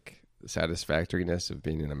and like satisfactoriness of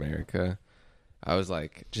being in America, I was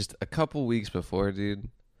like, just a couple weeks before, dude,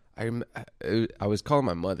 I was calling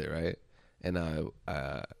my mother, right? And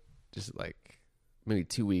I just like maybe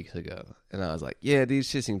 2 weeks ago, and I was like, yeah, dude,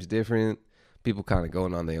 shit seems different. People kind of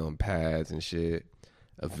going on their own paths and shit.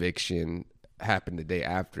 Eviction happened the day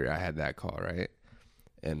after I had that call, right?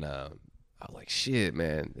 And I was like, shit,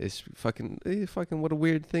 man, it's fucking what a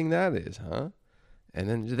weird thing that is, huh? And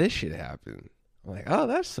then this shit happened. I'm like, oh,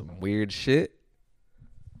 that's some weird shit.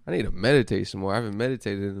 I need to meditate some more. I haven't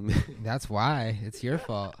meditated in a minute. That's why. It's your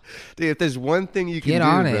fault. Dude, if there's one thing you can Get do,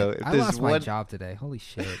 on bro. it. If I there's lost my job today. Holy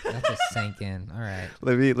shit. That just sank in. All right.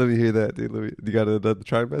 Let me hear that, dude. You got another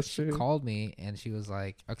trimester? Called me and she was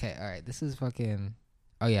like, okay, all right, this is fucking.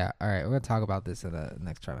 Oh, yeah. All right. We're going to talk about this in the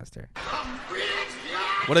next trimester.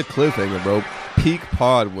 What a cliffhanger, bro. Peak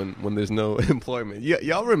pod when there's no employment.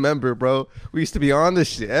 Y'all remember, bro? We used to be on this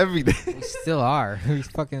shit every day. We still are. We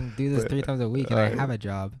fucking do this 3 times a week and I have a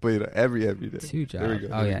job. But you know, every day. 2 jobs. There we go.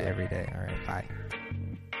 Oh, yeah, every day. All right. Bye.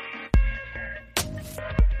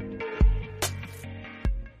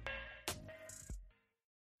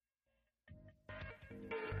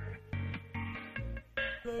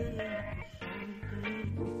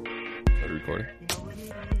 Are we recording?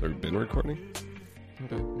 Have we been recording?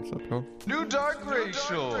 Okay, what's up, y'all? New Dark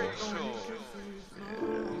Racial.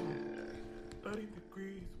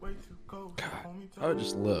 I would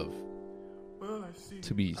just love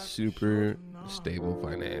to be super stable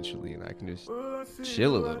financially, and I can just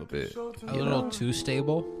chill a little bit. A little too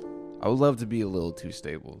stable. I would love to be a little too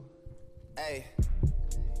stable. Hey.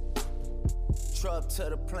 Truck to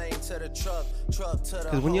the plane to the truck to the.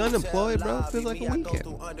 Because when you're unemployed, bro, it feels like a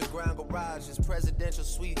weekend.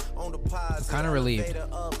 Kind of relieved.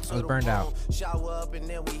 I was burned out.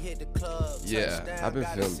 Yeah, I've been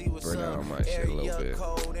feeling burned out on my shit a little bit.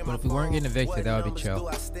 But if we weren't getting evicted, that would be chill.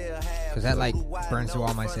 Because that like burns through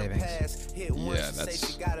all my savings. Yeah,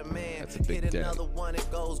 that's a big dent.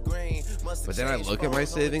 But then I look at my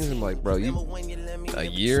savings and I'm like, bro, you a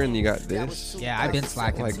year and you got this? Yeah, I've been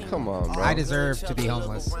slacking. Like, come on, bro. I deserve to be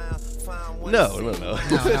homeless. No. No,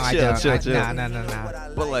 I don't. Chill.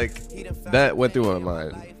 No. But like, that went through my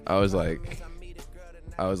mind. I was like,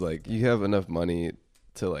 you have enough money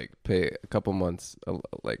to like pay a couple months,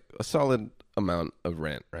 like a solid amount of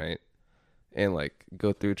rent, right? And like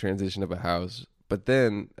go through a transition of a house. But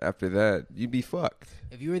then after that, you'd be fucked.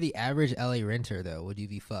 If you were the average LA renter, though, would you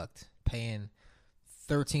be fucked? Paying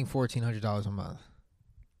 $1,400 a month.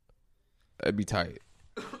 I'd be tight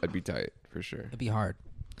for sure. It'd be hard.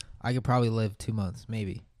 I could probably live 2 months,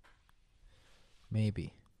 maybe. It'd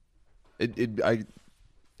be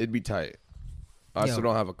tight. I also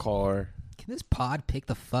don't have a car. Can this pod pick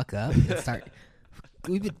the fuck up and start?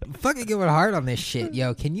 We've been fucking going hard on this shit,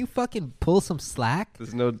 yo. Can you fucking pull some slack?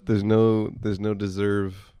 There's no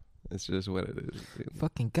deserve. It's just what it is. Dude.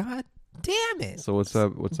 Fucking god damn it. So what's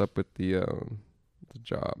up with the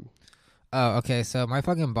job? Oh, okay. So my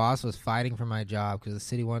fucking boss was fighting for my job because the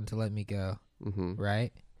city wanted to let me go. Mm-hmm.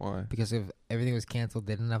 Right? Why? Because if everything was canceled,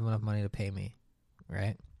 they didn't have enough money to pay me.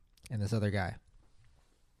 Right? And this other guy.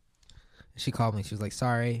 She called me. She was like,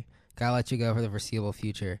 sorry, gotta let you go for the foreseeable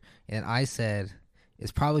future. And I said,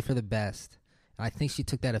 it's probably for the best. And I think she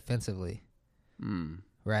took that offensively.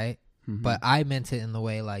 Right? Mm-hmm. But I meant it in the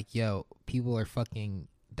way like, yo, people are fucking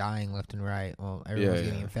dying left and right. Well, everyone's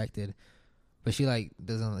getting infected. But she like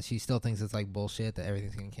she still thinks it's like bullshit that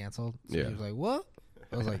everything's getting canceled. So she was like, what?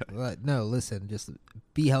 I was like, no, listen, just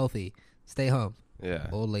be healthy. Stay home. Yeah.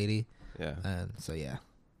 Old lady. Yeah. And so, yeah.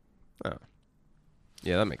 Oh.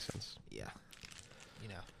 Yeah, that makes sense. Yeah. You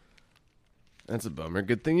know. That's a bummer.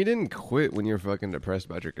 Good thing you didn't quit when you were fucking depressed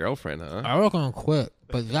about your girlfriend, huh? I was going to quit,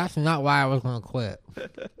 but that's not why I was going to quit.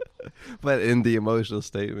 But in the emotional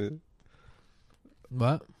statement.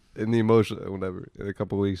 What? In the emotional, whatever. A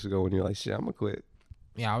couple of weeks ago when you're like, shit, I'm going to quit.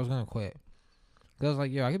 Yeah, I was going to quit. Because I was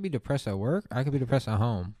like, yo, I could be depressed at work. I could be depressed at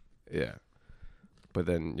home. Yeah. But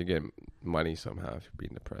then you get money somehow if you're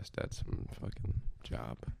being depressed at some fucking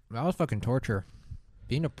job. That was fucking torture.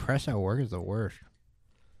 Being depressed at work is the worst.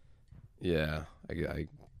 Yeah. I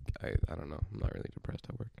don't know. I'm not really depressed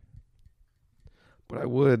at work. But I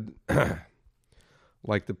would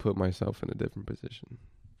like to put myself in a different position.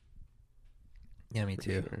 Yeah, me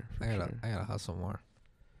too. For I gotta hustle more.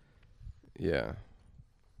 Yeah.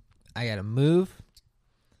 I gotta move.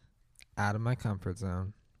 out of my comfort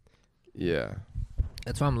zone. Yeah.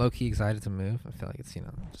 That's why I'm low key excited to move. I feel like it's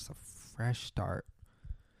just a fresh start.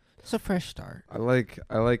 It's a fresh start. I like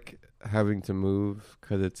having to move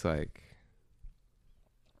because it's like,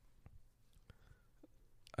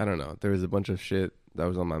 I don't know. There was a bunch of shit that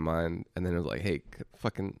was on my mind, and then it was like, hey,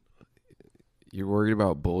 fucking, you're worried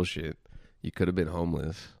about bullshit. You could have been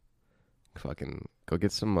homeless. Fucking go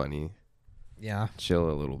get some money. Yeah. Chill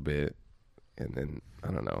a little bit, and then, I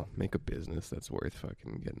don't know, make a business that's worth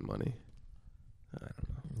fucking getting money. I don't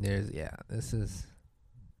know. This is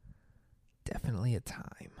definitely a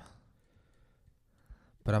time.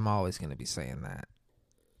 But I'm always going to be saying that.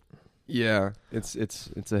 Yeah, it's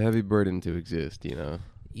a heavy burden to exist, you know.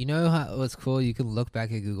 You know what's cool? You can look back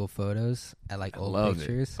at Google Photos at like old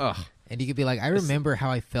pictures, and you could be like, I remember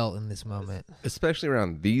how I felt in this moment. Especially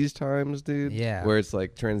around these times, dude. Yeah. Where it's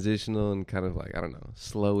like transitional and kind of like, I don't know,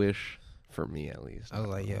 slowish for me at least. I was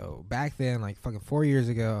like, yo, back then, like fucking 4 years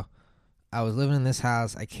ago, I was living in this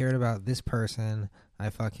house. I cared about this person.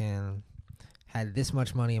 I fucking had this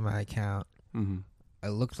much money in my account. Mm-hmm. I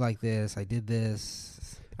looked like this. I did this.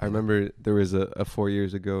 I remember there was a 4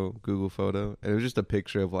 years ago Google photo, and it was just a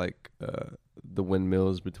picture of like the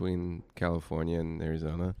windmills between California and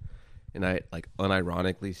Arizona, and I like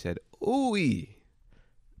unironically said "ooey,"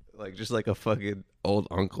 like just like a fucking old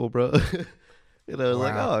uncle, bro. And I was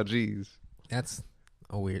like, oh geez, that's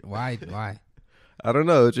a weird. Why? I don't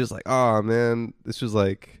know. It's just like, oh man, this was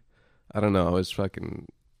like, I don't know. It was fucking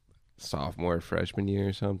sophomore, freshman year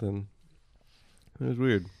or something. It was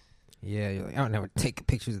weird. Yeah, you're like, I don't never take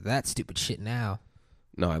pictures of that stupid shit now.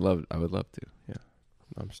 No, I would love to. Yeah,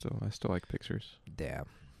 I still like pictures. Damn.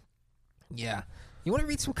 Yeah. You want to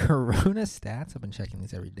read some Corona stats? I've been checking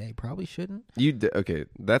these every day. Probably shouldn't. Okay,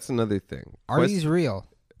 that's another thing. Are these real?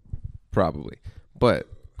 Probably, but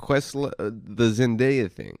the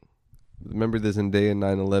Zendaya thing. Remember the Zendaya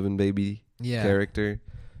 9/11 baby character?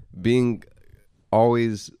 Being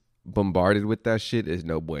always bombarded with that shit is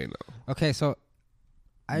no bueno. Okay, so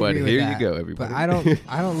I but agree here with you that, go, everybody. But I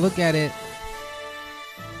don't look at it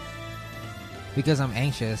because I'm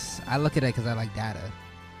anxious. I look at it because I like data.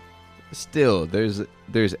 Still, there's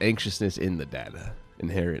anxiousness in the data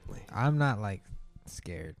inherently. I'm not like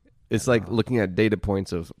scared. It's like looking at data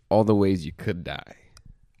points of all the ways you could die.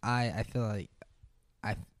 I feel like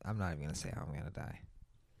I'm not even gonna say how I'm gonna die.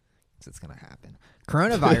 It's gonna happen.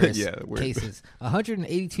 Coronavirus cases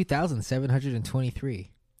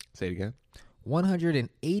 182,723. Say it again.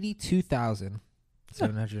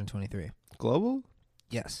 182,723. Global?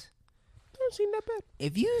 Yes. Don't seem that bad.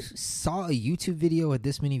 If you saw a YouTube video with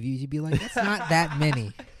this many views, you'd be like, "That's not that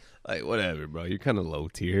many." Like whatever, bro. You're kind of low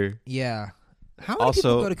tier. Yeah. How many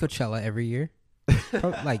people go to Coachella every year?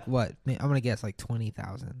 Like what? I'm gonna guess like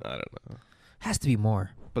 20,000. I don't know. Has to be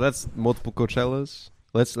more. But that's multiple Coachellas.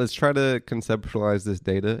 Let's try to conceptualize this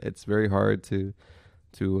data. It's very hard to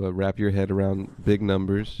wrap your head around big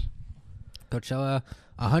numbers. Coachella,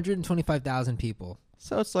 125,000 people.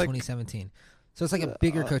 So it's like 2017. So it's like a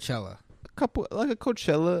bigger Coachella. A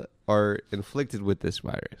Coachella are inflicted with this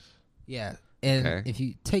virus. Yeah, and if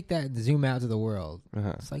you take that and zoom out to the world,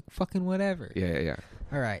 it's like fucking whatever. Yeah.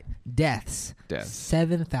 All right, deaths.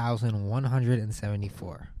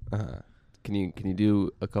 7,174. Can you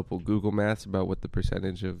do a couple Google maths about what the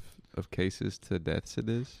percentage of cases to deaths it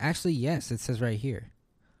is? Actually, yes, it says right here.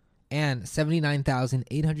 And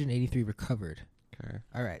 79,883 recovered. Okay.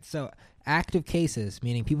 All right, so active cases,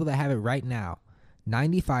 meaning people that have it right now,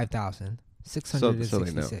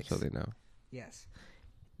 95,666. So they know. Yes.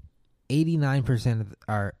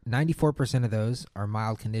 94% of those are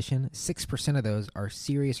mild condition. 6% of those are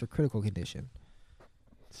serious or critical condition.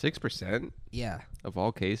 6%? Yeah. Of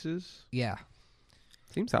all cases? Yeah.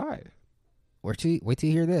 Seems high. Wait till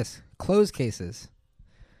you hear this. Closed cases.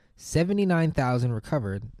 79,000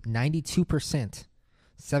 recovered, 92%.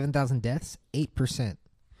 7,000 deaths, 8%.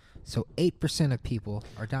 So 8% of people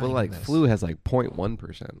are dying. But like flu has like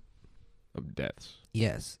 0.1% of deaths.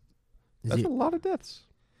 Yes. That's a lot of deaths.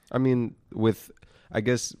 I mean, I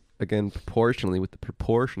guess, again, proportionally with the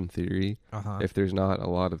proportion theory, if there's not a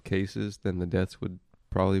lot of cases, then the deaths would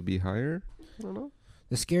probably be higher. I don't know.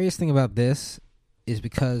 The scariest thing about this is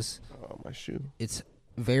because my shoe. It's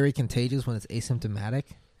very contagious when it's asymptomatic.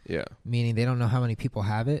 Yeah. Meaning they don't know how many people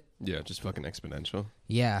have it. Yeah, just fucking exponential.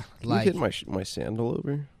 Yeah. Can you get my sandal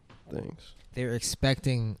over? Thanks. They're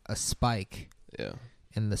expecting a spike. Yeah.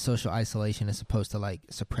 And the social isolation is supposed to like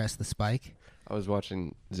suppress the spike. I was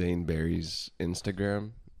watching Zane Barry's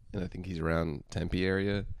Instagram, and I think he's around Tempe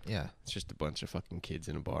area. Yeah. It's just a bunch of fucking kids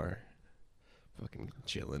in a bar. Fucking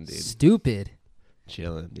chilling, dude. Stupid.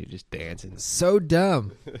 Chilling, dude. Just dancing. So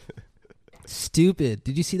dumb. Stupid.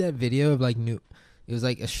 Did you see that video of like it was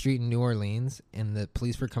like a street in New Orleans, and the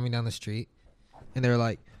police were coming down the street, and they're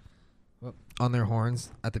like on their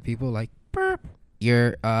horns at the people, like, burp,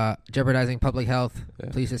 you're jeopardizing public health. Yeah.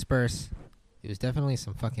 Please disperse. It was definitely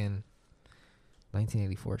some fucking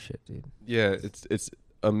 1984 shit, dude. Yeah, it's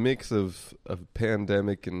a mix of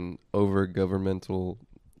pandemic and over governmental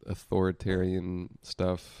authoritarian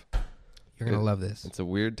stuff. You're gonna love this. It's a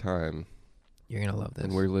weird time, You're gonna love this.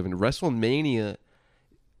 and we're living WrestleMania,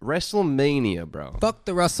 bro. Fuck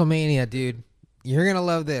the WrestleMania, dude. You're gonna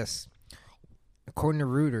love this. According to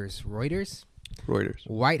Reuters, Reuters.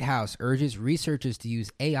 White House urges researchers to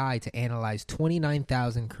use AI to analyze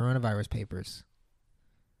 29,000 coronavirus papers.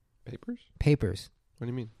 Papers? What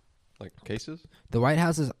do you mean? Like cases? The White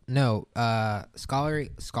House is scholarly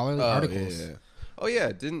articles. Yeah. Oh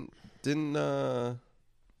yeah, didn't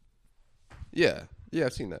yeah,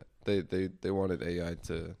 I've seen that. They wanted AI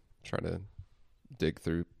to try to dig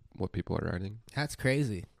through what people are writing. That's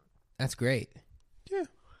crazy. That's great. Yeah.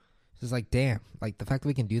 It's just like, damn, like the fact that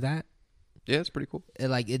we can do that. Yeah, it's pretty cool.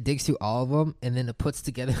 It digs through all of them, and then it puts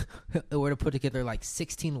together. It were to put together like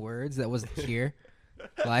 16 words that wasn't here,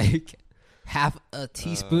 like half a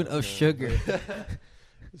teaspoon of sugar.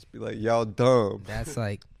 Just be like, y'all dumb. That's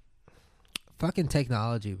like fucking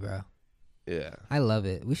technology, bro. Yeah. I love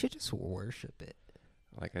it. We should just worship it.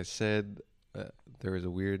 Like I said, there was a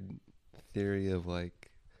weird theory of like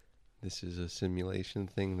this is a simulation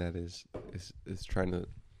thing that is trying to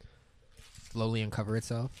Slowly uncover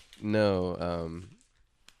itself.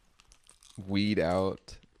 Weed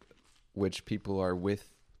out which people are with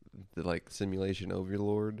the like simulation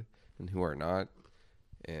overlord and who are not,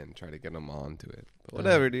 and try to get them onto it. But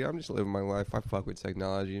whatever, dude. I'm just living my life. I fuck with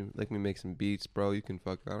technology. Let me make some beats, bro. You can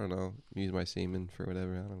fuck. I don't know. Use my semen for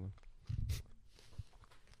whatever. I don't know.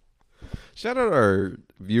 Shout out our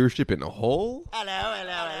viewership in a whole.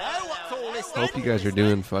 Hello. What's all this? Hope you guys are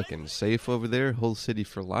doing fucking safe over there. Whole city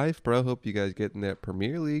for life, bro. Hope you guys get in that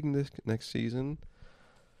Premier League this next season.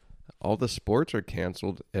 All the sports are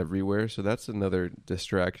canceled everywhere, so that's another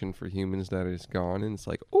distraction for humans that is gone. And it's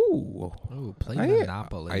like, ooh, Play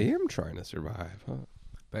Monopoly. I am trying to survive, huh?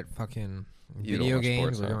 But fucking You don't video watch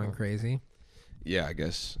games sports, are huh? going crazy. Yeah, I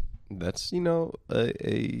guess that's,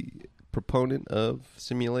 a proponent of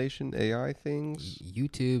simulation AI things.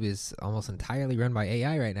 YouTube is almost entirely run by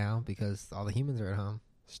AI right now because all the humans are at home.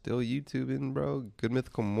 Still YouTubing, bro. Good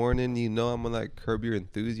Mythical Morning. I'm gonna like Curb Your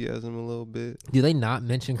Enthusiasm a little bit. Do they not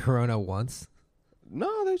mention Corona once?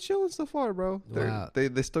 No, they're chilling so far, bro. Wow.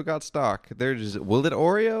 They still got stock. They're just, will it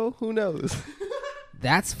Oreo? Who knows?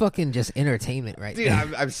 That's fucking just entertainment right Dude,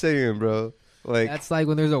 there. I'm saying, bro. Like, That's like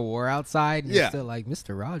when there's a war outside and Yeah. you're still like,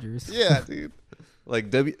 Mr. Rogers. yeah, dude. Like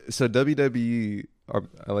WWE,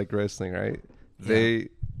 I like wrestling, right? Yeah.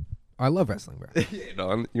 I love wrestling, bro.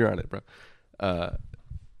 You're on it, bro.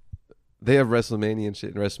 They have WrestleMania and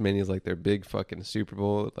shit, and WrestleMania is like their big fucking Super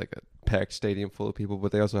Bowl, like a packed stadium full of people.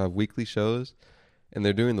 But they also have weekly shows, and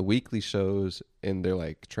they're doing the weekly shows in their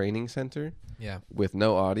like training center Yeah. with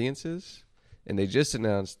no audiences. And they just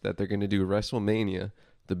announced that they're going to do WrestleMania,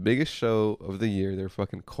 the biggest show of the year, their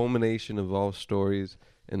fucking culmination of all stories,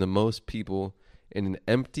 and the most people in an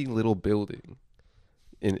empty little building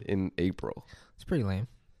in April. It's pretty lame.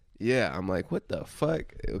 Yeah, I'm like, what the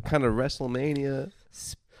fuck? What kind of WrestleMania?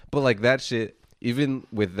 But like that shit, even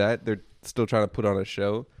with that, they're still trying to put on a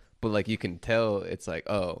show. But like you can tell, it's like,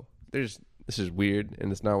 oh, this is weird,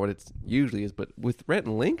 and it's not what it usually is. But with Rhett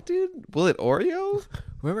and Link, dude, will it Oreo?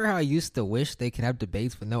 Remember how I used to wish they could have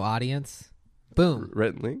debates with no audience? Boom.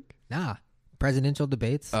 Rhett and Link? Nah. Presidential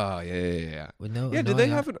debates. Oh yeah. With no. Yeah, no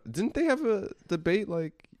didn't they have a debate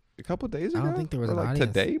like a couple days ago? I don't think there was or an like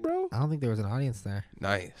audience. today, bro. I don't think there was an audience there.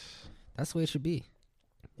 Nice. That's the way it should be.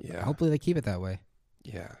 Yeah. Hopefully they keep it that way.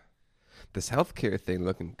 Yeah. This healthcare thing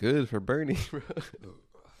looking good for Bernie, bro.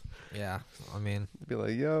 Yeah. I mean, Be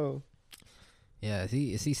like, yo. yeah. Is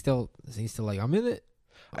he still like, I'm in it?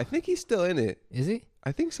 I think he's still in it. Is he?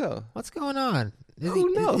 I think so. What's going on?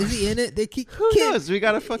 Who knows? Is he in it? They keep. Who knows? We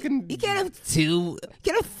got a fucking You can't have two. You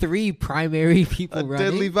can't have three primary people a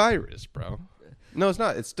running. deadly virus, bro. No, it's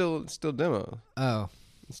not. It's still demo. Oh.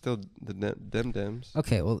 It's still the Dems.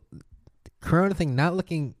 Okay. Well, the Corona thing not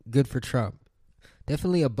looking good for Trump.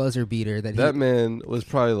 Definitely a buzzer beater. That man was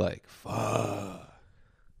probably like, fuck.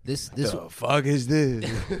 This The fuck is this?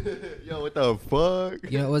 Yo, what the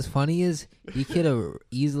fuck? You know what's funny is he could have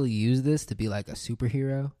easily used this to be like a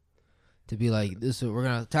superhero. To be like, this, we're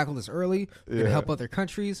gonna tackle this early. We're gonna help other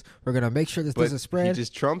countries. We're gonna make sure this doesn't spread. He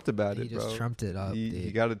just trumped about He it, bro. just trumped it up.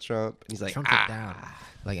 He got a Trump. He's like, trumped it down.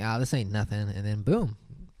 Like, this ain't nothing. And then boom,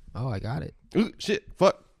 oh, I got it. Ooh, shit,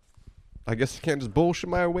 fuck. I guess I can't just bullshit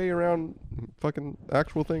my way around fucking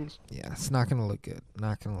actual things. Yeah, it's not gonna look good.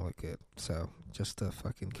 Not gonna look good. So just the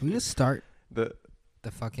fucking. Can we just start The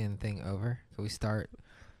the fucking thing over? Can we start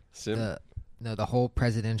sim. the whole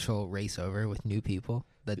presidential race over with new people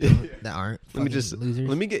that don't, that aren't Let me fucking just losers?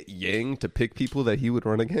 let me get Yang to pick people that he would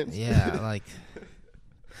run against. Yeah, like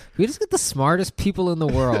we just get the smartest people in the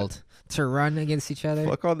world to run against each other.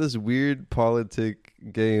 Fuck all this weird politic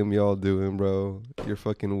game y'all doing, bro. You're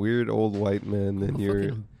fucking weird old white men, and you're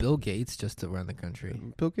Fucking Bill Gates just to run the country.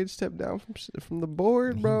 Bill Gates stepped down from the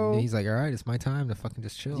board, bro. He's like, all right, it's my time to fucking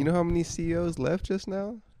just chill. You know how many CEOs left just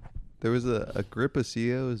now? There was a grip of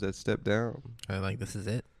CEOs that stepped down. Like, this is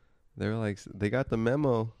it. They were like, they got the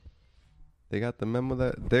memo. They got the memo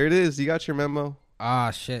that there it is. You got your memo.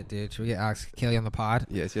 Ah, shit, dude. Should we get Alex Kelly on the pod?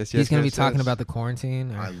 Yes. He's gonna be talking about the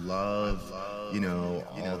quarantine. I love, all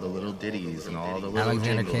the little ditties and all the little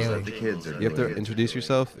Alexander jingles Cayley. that the kids are You have to doing. introduce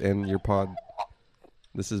yourself and your pod.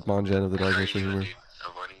 This is Bon Jen of the Dark Racial Humor.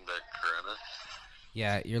 I'm running the Corona.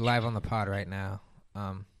 Yeah, you're live on the pod right now.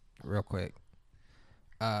 Real quick.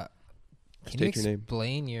 Can you take your name.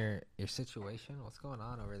 explain your situation? What's going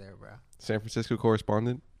on over there, bro? San Francisco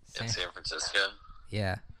correspondent. In San Francisco.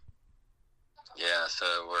 Yeah. Yeah, so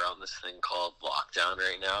we're on this thing called lockdown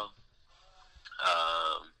right now.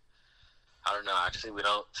 I don't know. Actually, we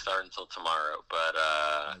don't start until tomorrow, but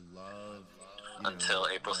until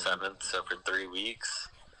April 7th. So for 3 weeks,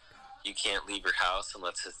 you can't leave your house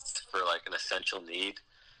unless it's for like an essential need.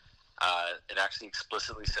 It actually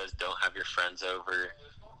explicitly says don't have your friends over.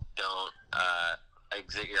 Don't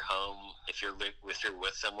exit your home. If you're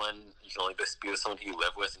with someone, you can only be with someone who you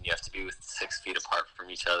live with, and you have to be 6 feet apart from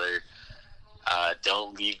each other.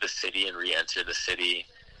 Don't leave the city and re-enter the city.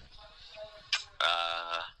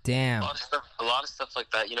 Damn. A lot of stuff like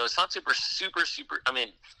that. It's not super. I mean,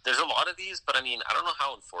 there's a lot of these, but I mean, I don't know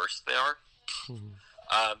how enforced they are.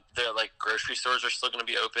 They're like grocery stores are still going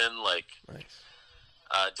to be open. Like, Nice.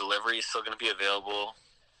 delivery is still going to be available.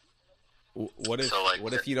 What So,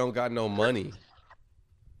 if you don't got no money?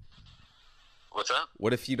 What's up?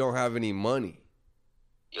 What if you don't have any money?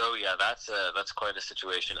 Oh yeah, that's quite a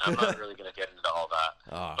situation. I'm not really going to get into all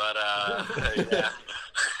that. But yeah.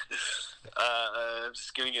 I'm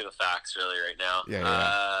just giving you the facts really right now. Yeah.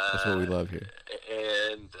 That's what we love here.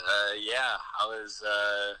 And yeah, I was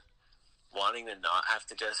wanting to not have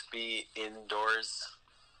to just be indoors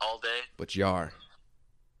all day, But you are.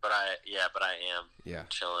 but I am Yeah.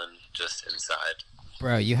 chilling just inside.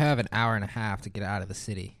 Bro, you have an hour and a half to get out of the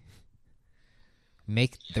city.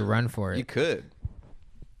 Make the run for You it. could.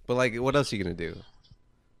 But like, what else are you gonna do?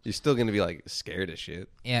 You're still gonna be like scared as shit.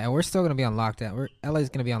 Yeah, and we're still going to be on lockdown. LA's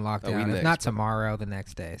going to be on lockdown. If next, not bro. tomorrow, the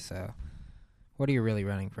next day. So what are you really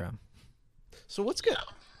running from? So what's good?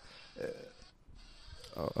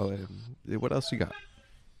 What else you got?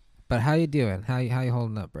 But how you doing? How you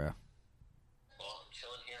holding up, bro? Well, I'm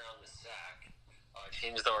chilling here on the sack. I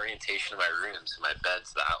changed the orientation of my room, so my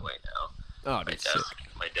bed's that way now. Oh, that's sick.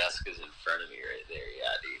 My desk is in front of me right there. Yeah,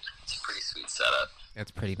 dude, it's a pretty sweet setup. That's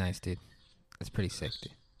pretty nice, dude. That's pretty sick,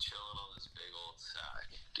 dude. Chilling on this big old sack,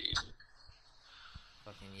 dude.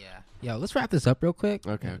 Fucking yeah. Yo, let's wrap this up real quick.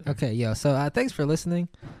 Okay, yo. So thanks for listening.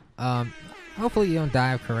 Hopefully you don't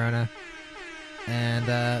die of corona. And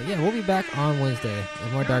yeah, we'll be back on Wednesday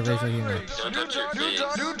with more Dark Racial Humor. Don't touch your face.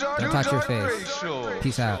 Don't touch your face.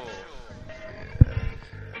 Peace out.